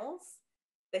like males.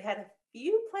 They had a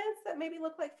few plants that maybe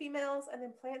looked like females, and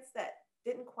then plants that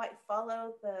didn't quite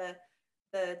follow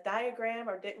the diagram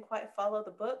or didn't quite follow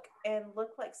the book and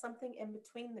looked like something in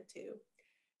between the two.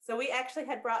 So we actually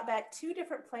had brought back 2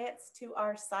 different plants to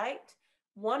our site.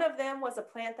 One of them was a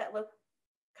plant that looked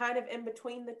kind of in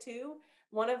between the two.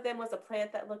 One of them was a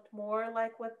plant that looked more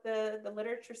like what the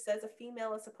literature says a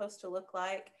female is supposed to look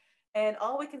like. And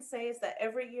all we can say is that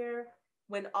every year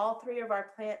when all 3 of our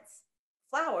plants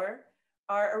flower,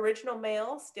 our original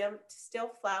male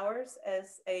still flowers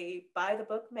as a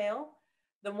by-the-book male.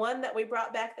 The one that we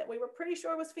brought back that we were pretty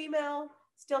sure was female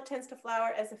still tends to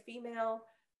flower as a female.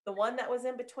 The one that was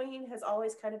in between has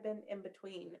always kind of been in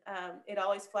between. It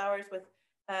always flowers with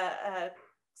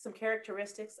some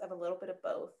characteristics of a little bit of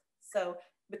both. So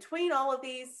between all of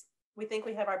these, we think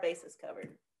we have our bases covered.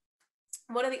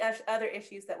 One of the other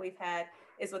issues that we've had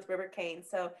is with river cane.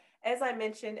 So as I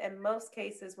mentioned, in most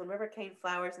cases, when river cane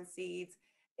flowers and seeds,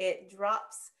 it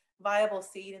drops viable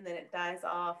seed and then it dies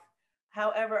off.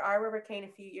 However, our river cane a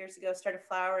few years ago started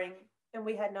flowering and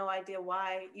we had no idea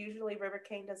why. Usually river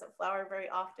cane doesn't flower very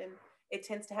often. It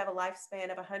tends to have a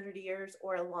lifespan of 100 years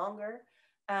or longer.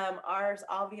 Ours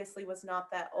obviously was not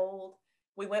that old.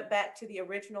 We went back to the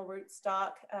original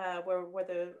rootstock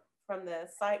from the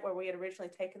site where we had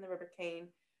originally taken the river cane,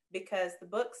 because the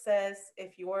book says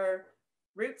if your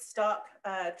rootstock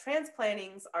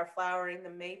transplantings are flowering,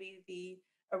 then maybe the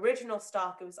original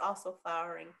stock was also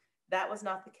flowering. That was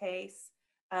not the case.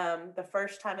 The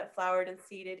first time it flowered and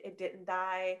seeded, it didn't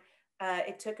die.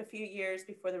 It took a few years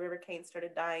before the river cane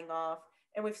started dying off,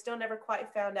 and we've still never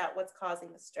quite found out what's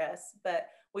causing the stress. But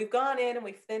we've gone in and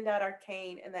we've thinned out our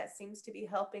cane, and that seems to be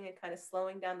helping and kind of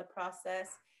slowing down the process.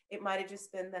 It might have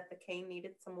just been that the cane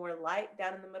needed some more light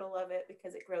down in the middle of it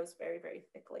because it grows very, very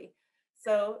thickly.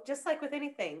 So just like with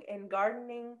anything in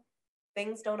gardening,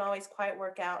 things don't always quite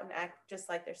work out and act just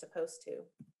like they're supposed to.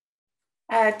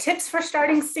 Tips for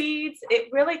starting seeds. It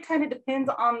really kind of depends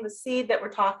on the seed that we're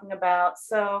talking about.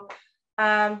 So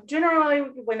generally,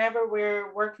 whenever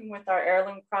we're working with our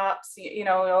heirloom crops,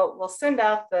 we'll send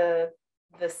out the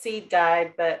seed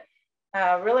guide, but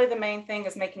really the main thing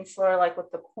is making sure, like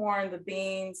with the corn, the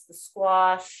beans, the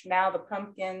squash, now the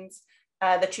pumpkins,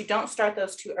 that you don't start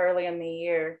those too early in the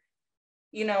year.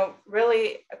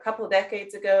 Really a couple of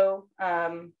decades ago,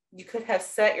 you could have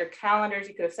set your calendars,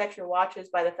 you could have set your watches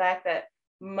by the fact that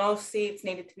most seeds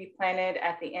needed to be planted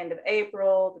at the end of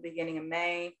April, the beginning of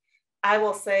May. I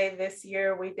will say this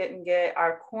year we didn't get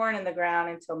our corn in the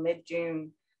ground until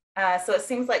mid-June. So it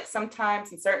seems like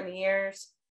sometimes in certain years,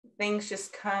 things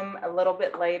just come a little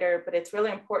bit later, but it's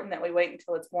really important that we wait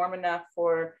until it's warm enough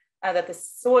that the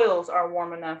soils are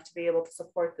warm enough to be able to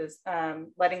support this,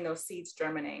 letting those seeds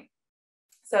germinate.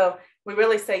 So we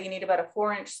really say you need about a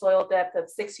 4-inch soil depth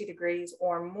of 60 degrees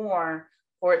or more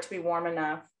for it to be warm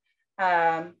enough.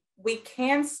 We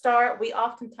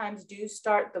oftentimes do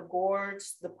start the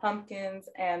gourds, the pumpkins,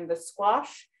 and the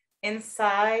squash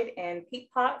inside in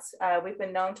peat pots. We've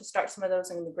been known to start some of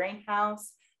those in the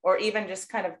greenhouse, or even just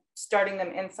kind of starting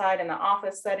them inside in the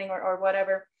office setting or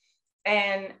whatever,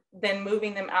 and then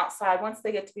moving them outside once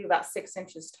they get to be about 6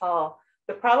 inches tall.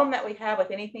 The problem that we have with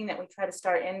anything that we try to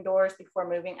start indoors before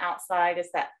moving outside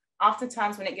is that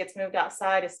oftentimes when it gets moved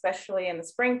outside, especially in the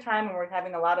springtime when we're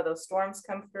having a lot of those storms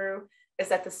come through, is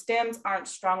that the stems aren't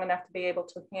strong enough to be able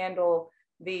to handle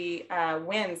the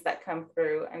winds that come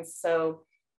through. And so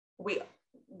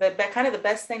the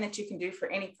best thing that you can do for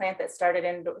any plant that started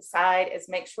inside is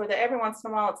make sure that every once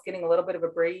in a while it's getting a little bit of a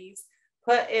breeze.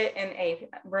 Put it in a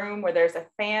room where there's a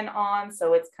fan on,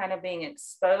 so it's kind of being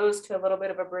exposed to a little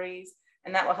bit of a breeze,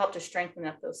 and that will help to strengthen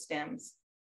up those stems.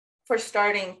 For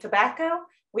starting tobacco,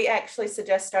 we actually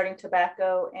suggest starting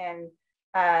tobacco in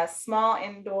small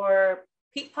indoor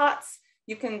peat pots.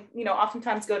 You can,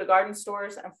 oftentimes go to garden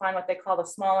stores and find what they call the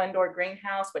small indoor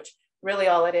greenhouse, which really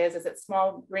all it is it's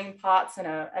small green pots in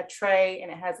a tray,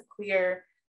 and it has a clear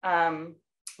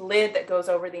lid that goes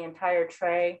over the entire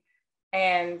tray.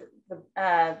 And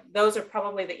those are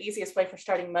probably the easiest way for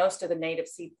starting most of the native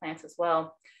seed plants as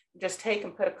well. Just take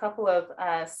and put a couple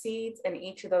of seeds in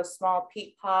each of those small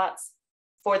peat pots.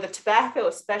 For the tobacco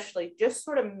especially, just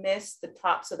sort of mist the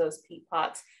tops of those peat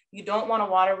pots. You don't want to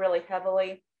water really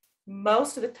heavily.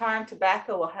 Most of the time,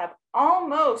 tobacco will have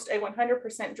almost a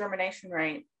 100% germination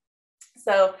rate.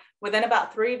 So within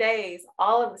about 3 days,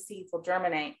 all of the seeds will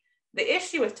germinate. The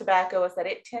issue with tobacco is that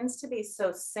it tends to be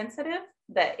so sensitive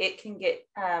that it can get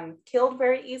killed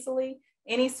very easily.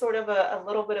 Any sort of a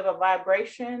little bit of a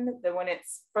vibration, that when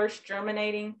it's first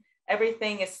germinating,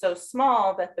 everything is so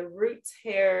small that the roots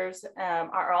hairs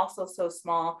are also so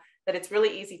small that it's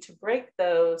really easy to break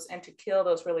those and to kill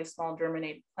those really small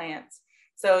germinated plants.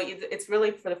 So it's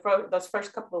really for those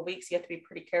first couple of weeks, you have to be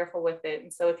pretty careful with it.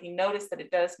 And so if you notice that it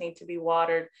does need to be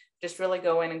watered, just really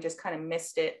go in and just kind of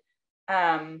mist it.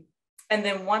 And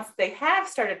then once they have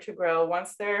started to grow,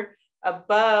 once they're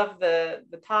above the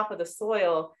top of the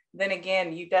soil, then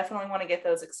again, you definitely want to get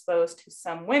those exposed to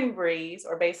some wind breeze,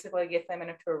 or basically get them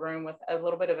into a room with a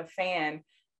little bit of a fan,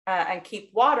 and keep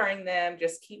watering them,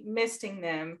 just keep misting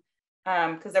them,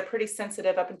 because they're pretty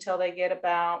sensitive up until they get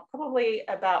probably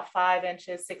about 5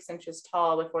 inches, 6 inches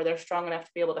tall before they're strong enough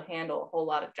to be able to handle a whole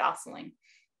lot of jostling.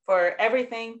 For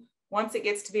everything, once it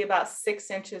gets to be about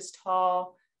 6 inches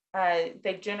tall,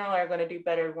 they generally are going to do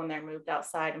better when they're moved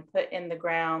outside and put in the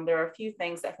ground. There are a few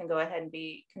things that can go ahead and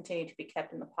continue to be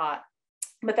kept in the pot,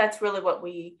 but that's really what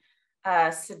we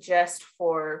suggest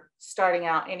for starting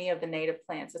out any of the native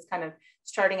plants. It's kind of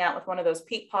starting out with one of those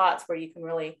peat pots where you can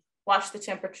really watch the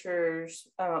temperatures,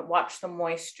 watch the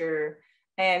moisture,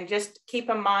 and just keep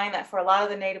in mind that for a lot of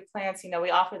the native plants, we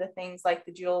offer the things like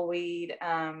the jewelweed,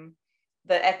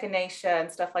 the echinacea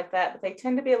and stuff like that, but they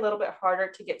tend to be a little bit harder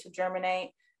to get to germinate,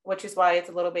 which is why it's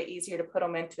a little bit easier to put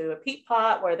them into a peat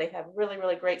pot where they have really,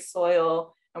 really great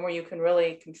soil and where you can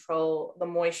really control the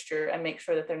moisture and make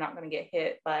sure that they're not going to get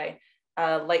hit by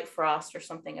late frost or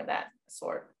something of that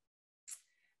sort.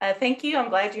 Thank you. I'm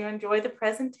glad you enjoyed the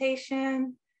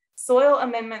presentation. Soil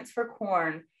amendments for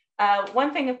corn.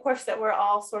 One thing, of course, that we're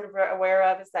all sort of aware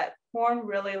of is that corn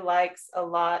really likes a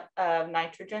lot of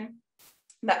nitrogen.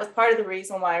 That was part of the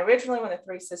reason why originally when the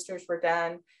Three Sisters were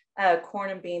done,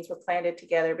 corn and beans were planted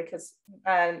together, because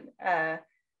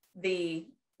the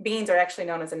beans are actually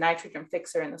known as a nitrogen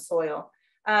fixer in the soil.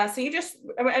 So you just,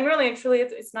 and really and truly,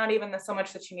 it's not even so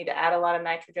much that you need to add a lot of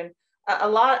nitrogen. A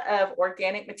lot of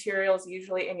organic materials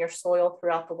usually in your soil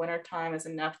throughout the winter time is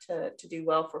enough to do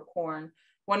well for corn.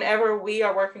 Whenever we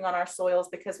are working on our soils,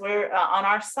 because we're on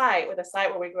our site, with a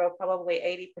site where we grow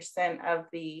probably 80% of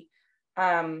the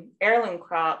heirloom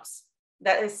crops,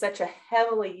 that is such a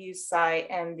heavily used site,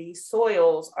 and the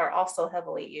soils are also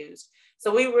heavily used.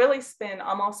 So we really spend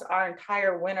almost our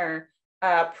entire winter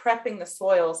prepping the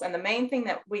soils. And the main thing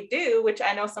that we do, which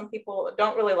I know some people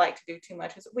don't really like to do too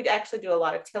much, is we actually do a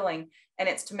lot of tilling, and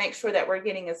it's to make sure that we're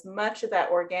getting as much of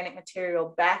that organic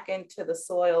material back into the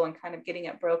soil and kind of getting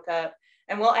it broke up.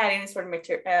 And we'll add any sort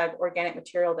of organic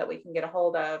material that we can get a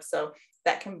hold of. So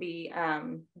that can be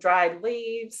dried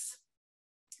leaves,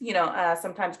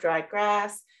 sometimes dried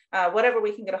grass, whatever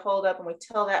we can get a hold of, and we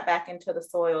till that back into the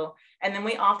soil. And then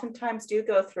we oftentimes do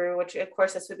go through, which of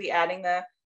course this would be adding the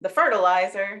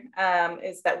fertilizer,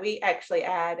 is that we actually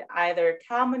add either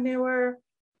cow manure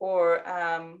or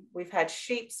we've had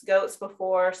sheep's, goats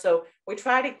before. So we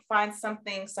try to find some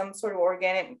sort of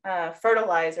organic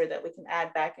fertilizer that we can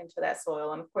add back into that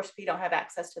soil. And of course, if you don't have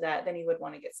access to that, then you would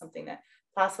want to get something that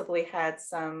possibly had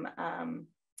some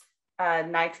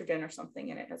nitrogen or something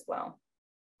in it as well.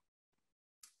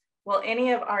 Will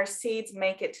any of our seeds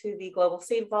make it to the Global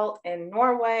Seed Vault in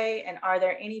Norway? And are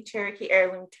there any Cherokee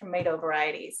heirloom tomato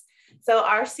varieties? So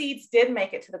our seeds did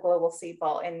make it to the Global Seed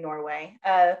Vault in Norway.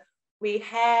 We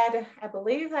had, I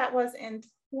believe that was in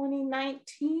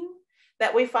 2019,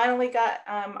 that we finally got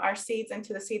our seeds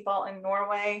into the Seed Vault in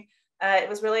Norway. It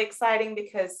was really exciting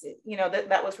because,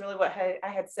 that was really what I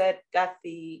had said, got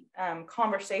the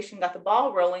conversation, got the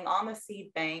ball rolling on the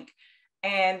seed bank.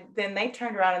 And then they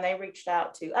turned around and they reached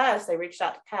out to us. They reached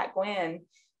out to Pat Gwynn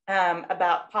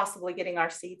about possibly getting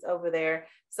our seeds over there.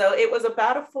 So it was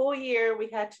about a full year. We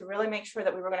had to really make sure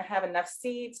that we were going to have enough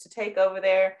seeds to take over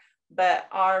there. But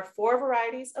our 4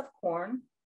 varieties of corn,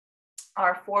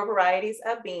 our 4 varieties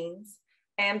of beans,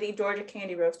 and the Georgia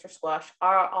Candy Roaster Squash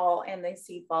are all in the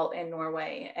Seed Vault in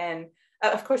Norway. And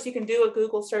of course, you can do a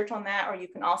Google search on that, or you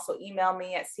can also email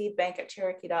me at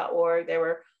seedbank@cherokee.org. There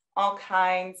were all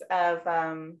kinds of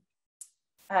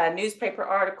newspaper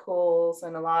articles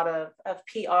and a lot of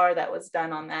PR that was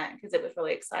done on that, because it was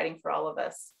really exciting for all of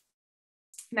us.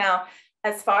 Now,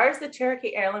 as far as the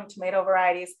Cherokee heirloom tomato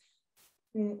varieties,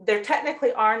 there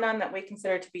technically are none that we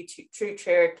consider to be true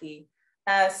Cherokee.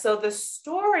 So the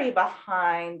story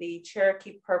behind the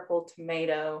Cherokee purple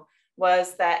tomato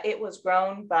was that it was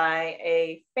grown by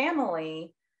a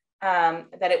family,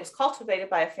 that it was cultivated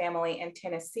by a family in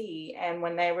Tennessee. And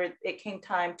when it came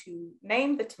time to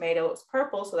name the tomato, it was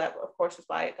purple. So that, of course, is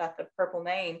why it got the purple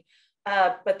name.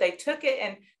 But they took it,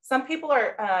 and some people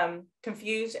are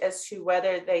confused as to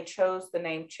whether they chose the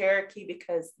name Cherokee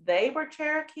because they were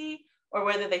Cherokee, or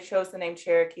whether they chose the name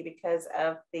Cherokee because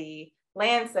of the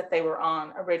lands that they were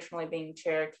on, originally being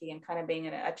Cherokee and kind of being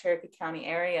in a Cherokee County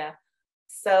area.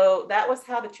 So that was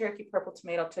how the Cherokee purple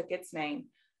tomato took its name.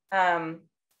 And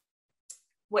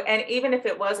even if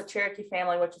it was a Cherokee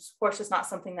family, which of course is not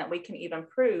something that we can even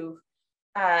prove,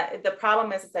 the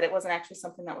problem is that it wasn't actually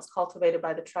something that was cultivated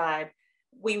by the tribe.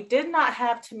 We did not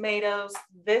have tomatoes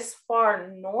this far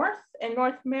north in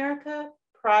North America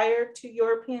prior to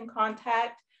European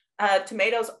contact.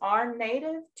 Tomatoes are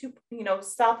native to,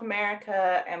 South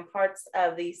America and parts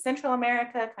of the Central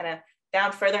America, kind of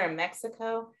down further in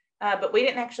Mexico, but we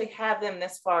didn't actually have them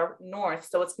this far north.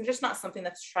 So it's just not something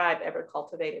that's tribe ever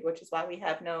cultivated, which is why we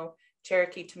have no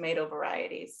Cherokee tomato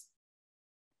varieties.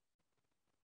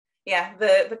 Yeah,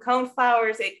 the cone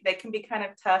flowers, they can be kind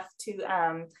of tough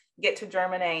to get to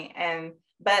germinate,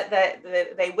 but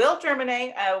they will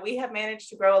germinate. We have managed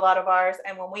to grow a lot of ours,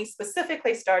 and when we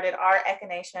specifically started our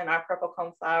echinacea, our purple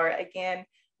cone flower, again,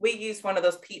 we used one of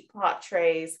those peat pot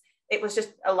trays. It was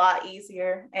just a lot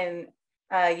easier, and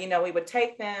we would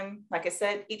take them, like I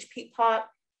said, each peat pot,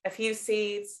 a few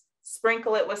seeds,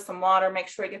 sprinkle it with some water, make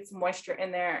sure it gets some moisture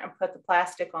in there, and put the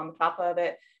plastic on the top of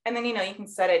it. And then, you can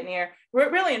set it near,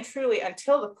 really and truly,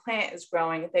 until the plant is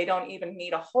growing, they don't even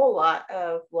need a whole lot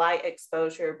of light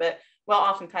exposure, but we'll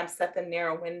oftentimes set them near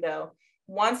a window.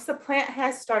 Once the plant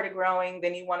has started growing,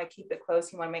 then you want to keep it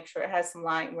close. You want to make sure it has some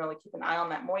light and really keep an eye on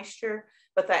that moisture,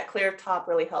 but that clear top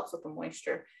really helps with the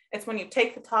moisture. It's when you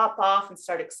take the top off and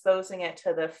start exposing it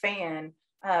to the fan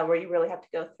where you really have to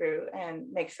go through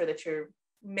and make sure that you're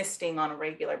misting on a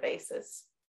regular basis.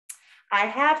 I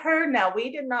have heard, now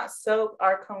we did not soak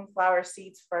our coneflower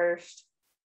seeds first,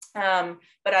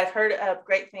 but I've heard of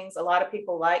great things. A lot of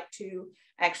people like to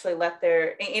actually let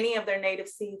any of their native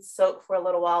seeds soak for a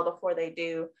little while before they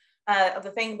do.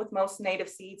 The thing with most native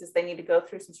seeds is they need to go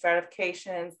through some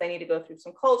stratifications. They need to go through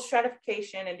some cold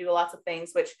stratification and do lots of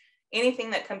things, which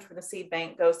anything that comes from the seed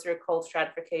bank goes through a cold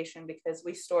stratification, because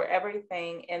we store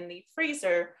everything in the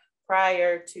freezer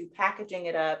prior to packaging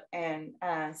it up and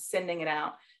sending it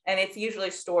out. And it's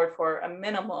usually stored for a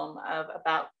minimum of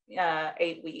about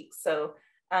 8 weeks. So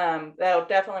that'll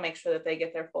definitely make sure that they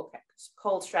get their full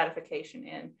cold stratification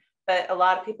in. But a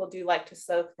lot of people do like to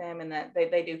soak them, and that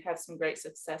they do have some great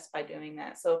success by doing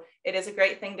that. So it is a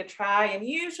great thing to try. And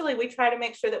usually we try to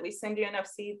make sure that we send you enough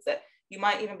seeds that you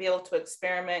might even be able to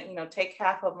experiment, take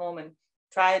half of them and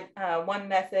try one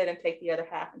method and take the other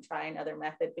half and try another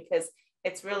method, because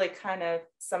it's really kind of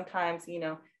sometimes,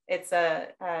 it's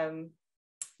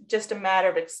just a matter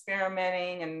of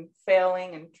experimenting and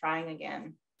failing and trying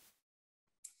again.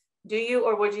 Do you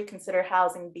or would you consider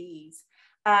housing bees?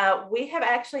 We have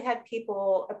actually had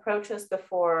people approach us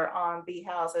before on bee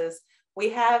houses.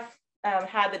 We have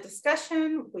had the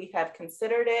discussion, we have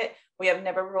considered it, we have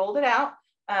never ruled it out.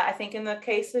 I think in the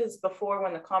cases before,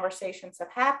 when the conversations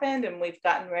have happened and we've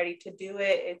gotten ready to do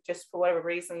it, it just, for whatever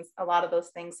reasons, a lot of those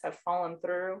things have fallen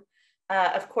through.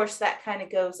 Of course, that kind of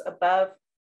goes above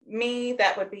me.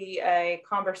 That would be a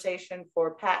conversation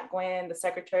for Pat Gwynn, the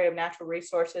Secretary of Natural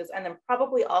Resources, and then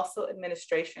probably also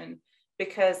administration,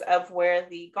 because of where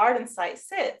the garden site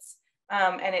sits.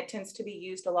 And it tends to be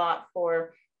used a lot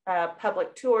for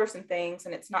public tours and things,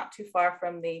 and it's not too far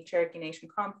from the Cherokee Nation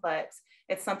complex.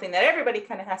 It's something that everybody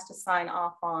kind of has to sign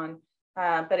off on,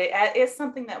 but it is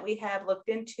something that we have looked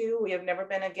into. We have never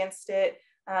been against it.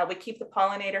 We keep the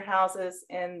pollinator houses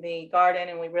in the garden,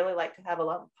 and we really like to have a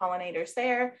lot of pollinators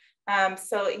there.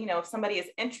 So, if somebody is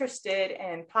interested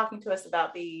in talking to us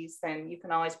about bees, then you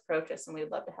can always approach us, and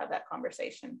we'd love to have that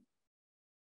conversation.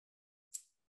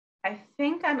 I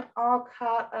think I'm all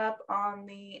caught up on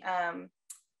the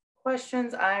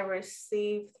questions I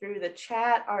received through the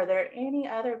chat. Are there any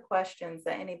other questions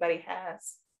that anybody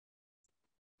has?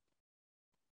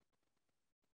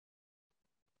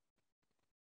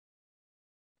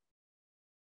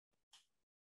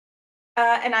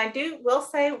 And I will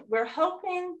say, we're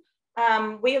hoping,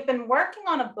 we have been working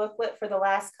on a booklet for the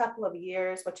last couple of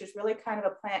years, which is really kind of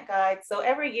a plant guide. So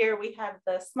every year we have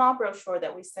the small brochure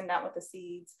that we send out with the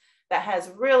seeds that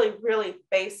has really, really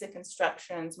basic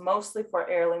instructions, mostly for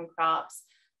heirloom crops.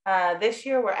 This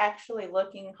year we're actually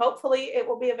looking, hopefully it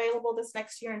will be available this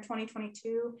next year in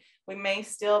 2022. We may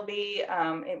still be,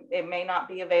 it may not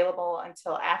be available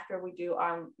until after we do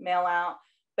our mail out,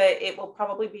 but it will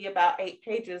probably be about 8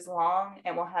 pages long,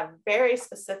 and we'll have very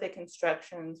specific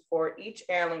instructions for each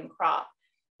heirloom crop.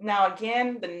 Now,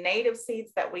 again, the native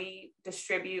seeds that we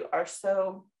distribute are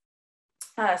so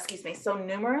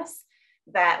numerous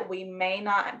that we may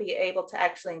not be able to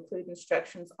actually include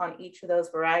instructions on each of those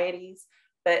varieties.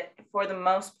 But for the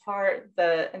most part,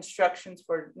 the instructions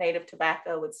for native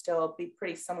tobacco would still be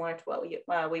pretty similar to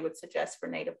what we would suggest for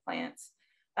native plants.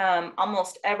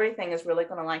 Almost everything is really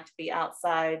going to like to be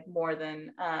outside more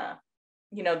than,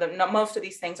 most of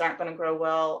these things aren't going to grow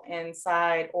well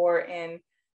inside or in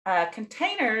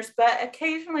containers, but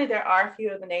occasionally there are a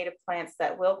few of the native plants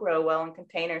that will grow well in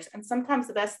containers. And sometimes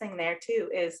the best thing there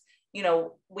too is,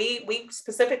 we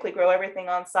specifically grow everything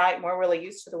on site, and we're really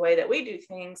used to the way that we do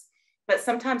things. But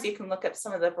sometimes you can look up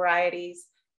some of the varieties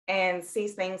and see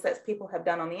things that people have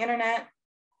done on the internet.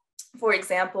 For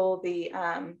example, the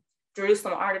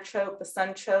Jerusalem artichoke, the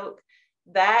sunchoke,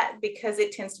 that, because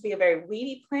it tends to be a very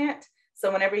weedy plant.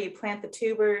 So whenever you plant the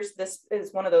tubers, this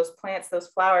is one of those plants, those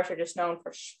flowers are just known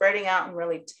for spreading out and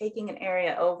really taking an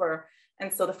area over.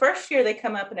 And so the first year they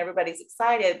come up and everybody's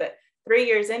excited, but 3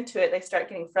 years into it, they start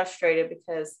getting frustrated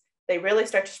because they really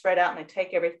start to spread out and they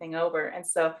take everything over. And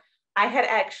so I had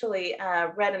actually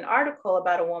read an article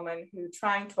about a woman who,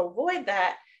 trying to avoid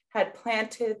that, had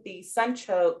planted the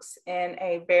sunchokes in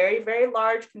a very, very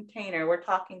large container. We're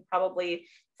talking probably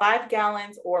 5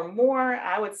 gallons or more.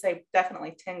 I would say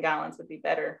definitely 10 gallons would be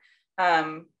better.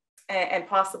 And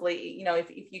possibly, you know, if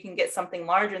you can get something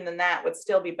larger than that, would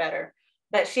still be better.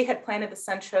 But she had planted the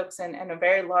sunchokes in a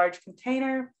very large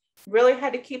container, really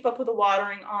had to keep up with the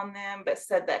watering on them, but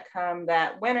said that come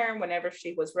that winter, whenever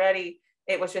she was ready,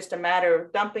 it was just a matter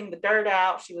of dumping the dirt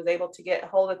out. She was able to get a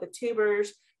hold of the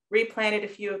tubers, replanted a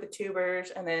few of the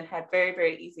tubers, and then had very,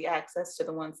 very easy access to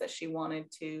the ones that she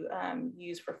wanted to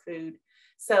use for food.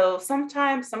 So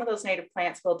sometimes some of those native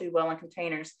plants will do well in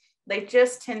containers. They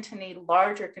just tend to need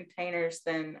larger containers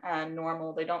than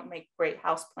normal. They don't make great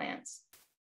house plants.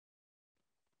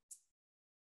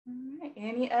 All right,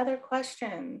 any other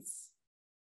questions?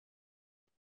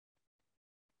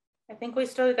 I think we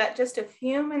still got just a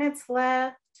few minutes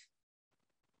left.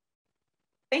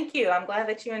 Thank you. I'm glad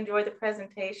that you enjoyed the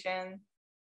presentation.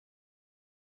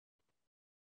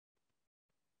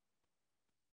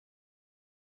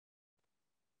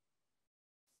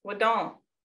 Well, don't.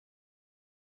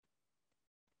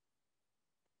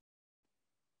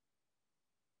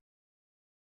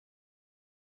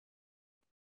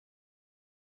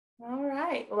 All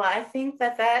right. Well, I think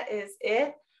that is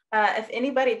it. If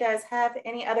anybody does have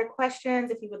any other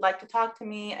questions, if you would like to talk to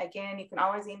me, again, you can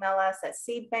always email us at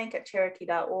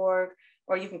seedbank@cherokee.org,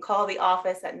 or you can call the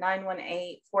office at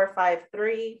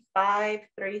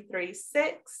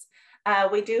 918-453-5336.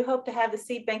 We do hope to have the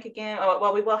seed bank again.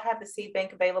 Well, we will have the seed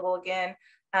bank available again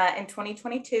in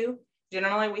 2022.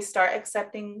 Generally, we start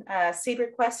accepting seed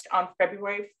requests on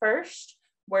February 1st.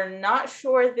 We're not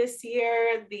sure this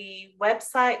year. The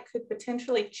website could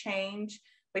potentially change.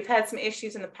 We've had some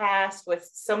issues in the past with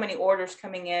so many orders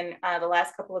coming in the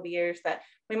last couple of years that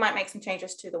we might make some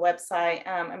changes to the website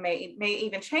and may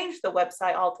even change the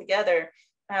website altogether,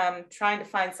 trying to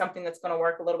find something that's going to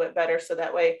work a little bit better, so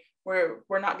that way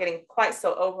we're not getting quite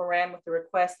so overrun with the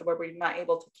requests where we're not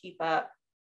able to keep up.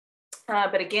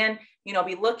 But again, you know,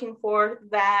 be looking for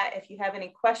that. If you have any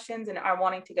questions and are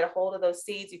wanting to get a hold of those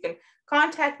seeds, you can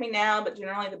contact me now, but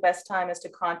generally the best time is to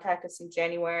contact us in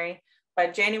January. By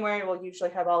January, we'll usually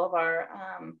have all of our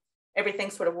everything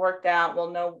sort of worked out.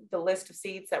 We'll know the list of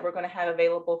seeds that we're going to have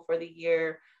available for the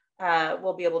year.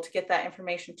 We'll be able to get that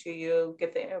information to you,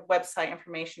 get the website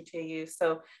information to you.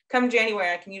 So come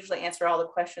January, I can usually answer all the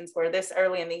questions, where this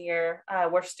early in the year,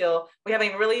 we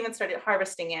haven't really even started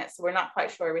harvesting yet. So we're not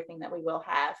quite sure everything that we will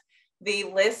have. The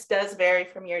list does vary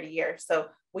from year to year. So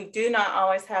we do not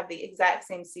always have the exact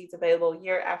same seeds available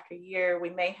year after year.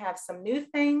 We may have some new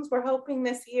things we're hoping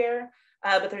this year,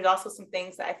 but there's also some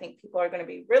things that I think people are going to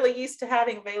be really used to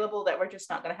having available that we're just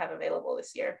not going to have available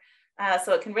this year.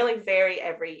 So it can really vary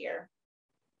every year.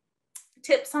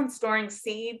 Tips on storing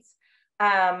seeds.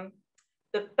 The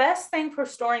best thing for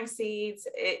storing seeds,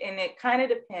 and it kind of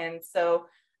depends. So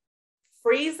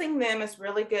freezing them is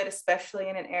really good, especially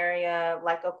in an area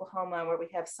like Oklahoma, where we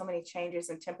have so many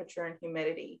changes in temperature and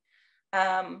humidity.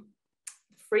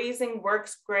 Freezing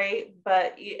works great,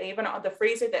 but even the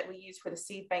freezer that we use for the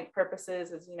seed bank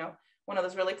purposes is, you know, one of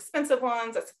those really expensive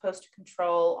ones that's supposed to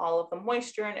control all of the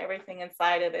moisture and everything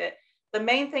inside of it. The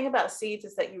main thing about seeds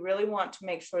is that you really want to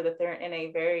make sure that they're in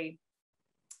a very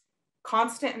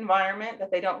constant environment,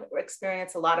 that they don't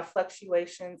experience a lot of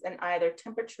fluctuations in either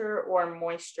temperature or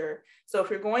moisture. So if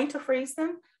you're going to freeze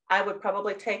them, I would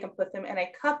probably take and put them in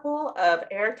a couple of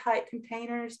airtight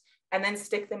containers and then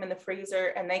stick them in the freezer,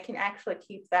 and they can actually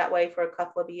keep that way for a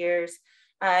couple of years.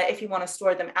 If you want to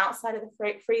store them outside of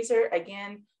the freezer,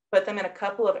 again, put them in a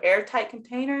couple of airtight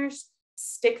containers,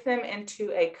 stick them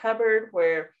into a cupboard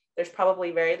where there's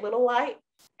probably very little light,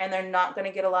 and they're not going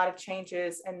to get a lot of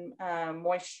changes in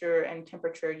moisture and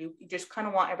temperature. You just kind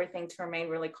of want everything to remain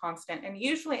really constant. And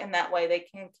usually in that way, they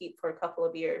can keep for a couple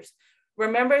of years.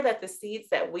 Remember that the seeds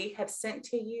that we have sent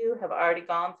to you have already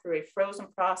gone through a frozen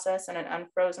process and an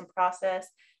unfrozen process.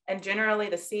 And generally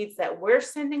the seeds that we're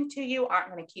sending to you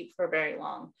aren't going to keep for very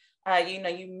long. You know,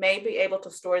 you may be able to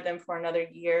store them for another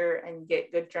year and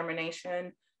get good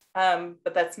germination.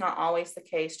 But that's not always the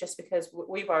case, just because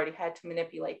we've already had to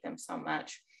manipulate them so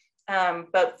much.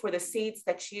 But for the seeds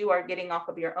that you are getting off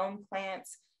of your own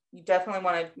plants, you definitely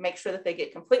want to make sure that they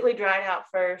get completely dried out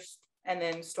first, and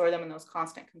then store them in those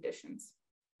constant conditions.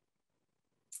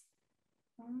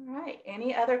 All right,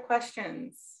 any other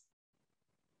questions?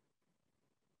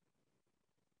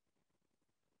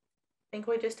 think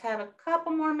we just have a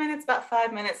couple more minutes, about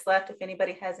 5 minutes left if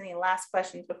anybody has any last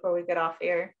questions before we get off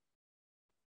air.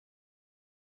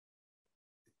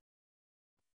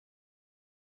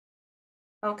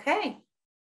 Okay.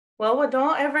 Well,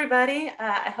 don't everybody.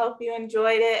 I hope you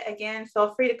enjoyed it. Again,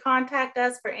 feel free to contact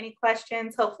us for any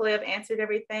questions. Hopefully I've answered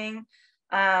everything.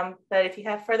 But if you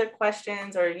have further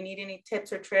questions or you need any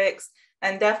tips or tricks,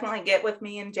 then definitely get with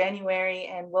me in January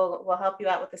and we'll help you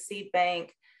out with the seed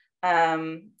bank.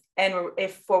 And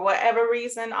if for whatever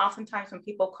reason, oftentimes when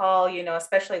people call, you know,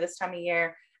 especially this time of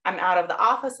year, I'm out of the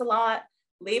office a lot,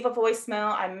 leave a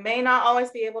voicemail. I may not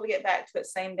always be able to get back to it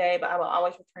same day, but I will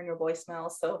always return your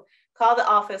voicemail. So call the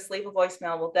office, leave a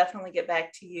voicemail. We'll definitely get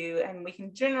back to you. And we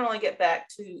can generally get back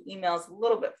to emails a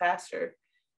little bit faster.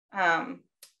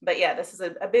 But yeah, this is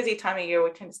a busy time of year. We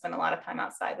tend to spend a lot of time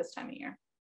outside this time of year.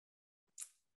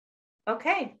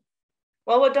 Okay.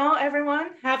 Well, don't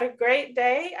everyone have a great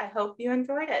day. I hope you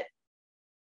enjoyed it.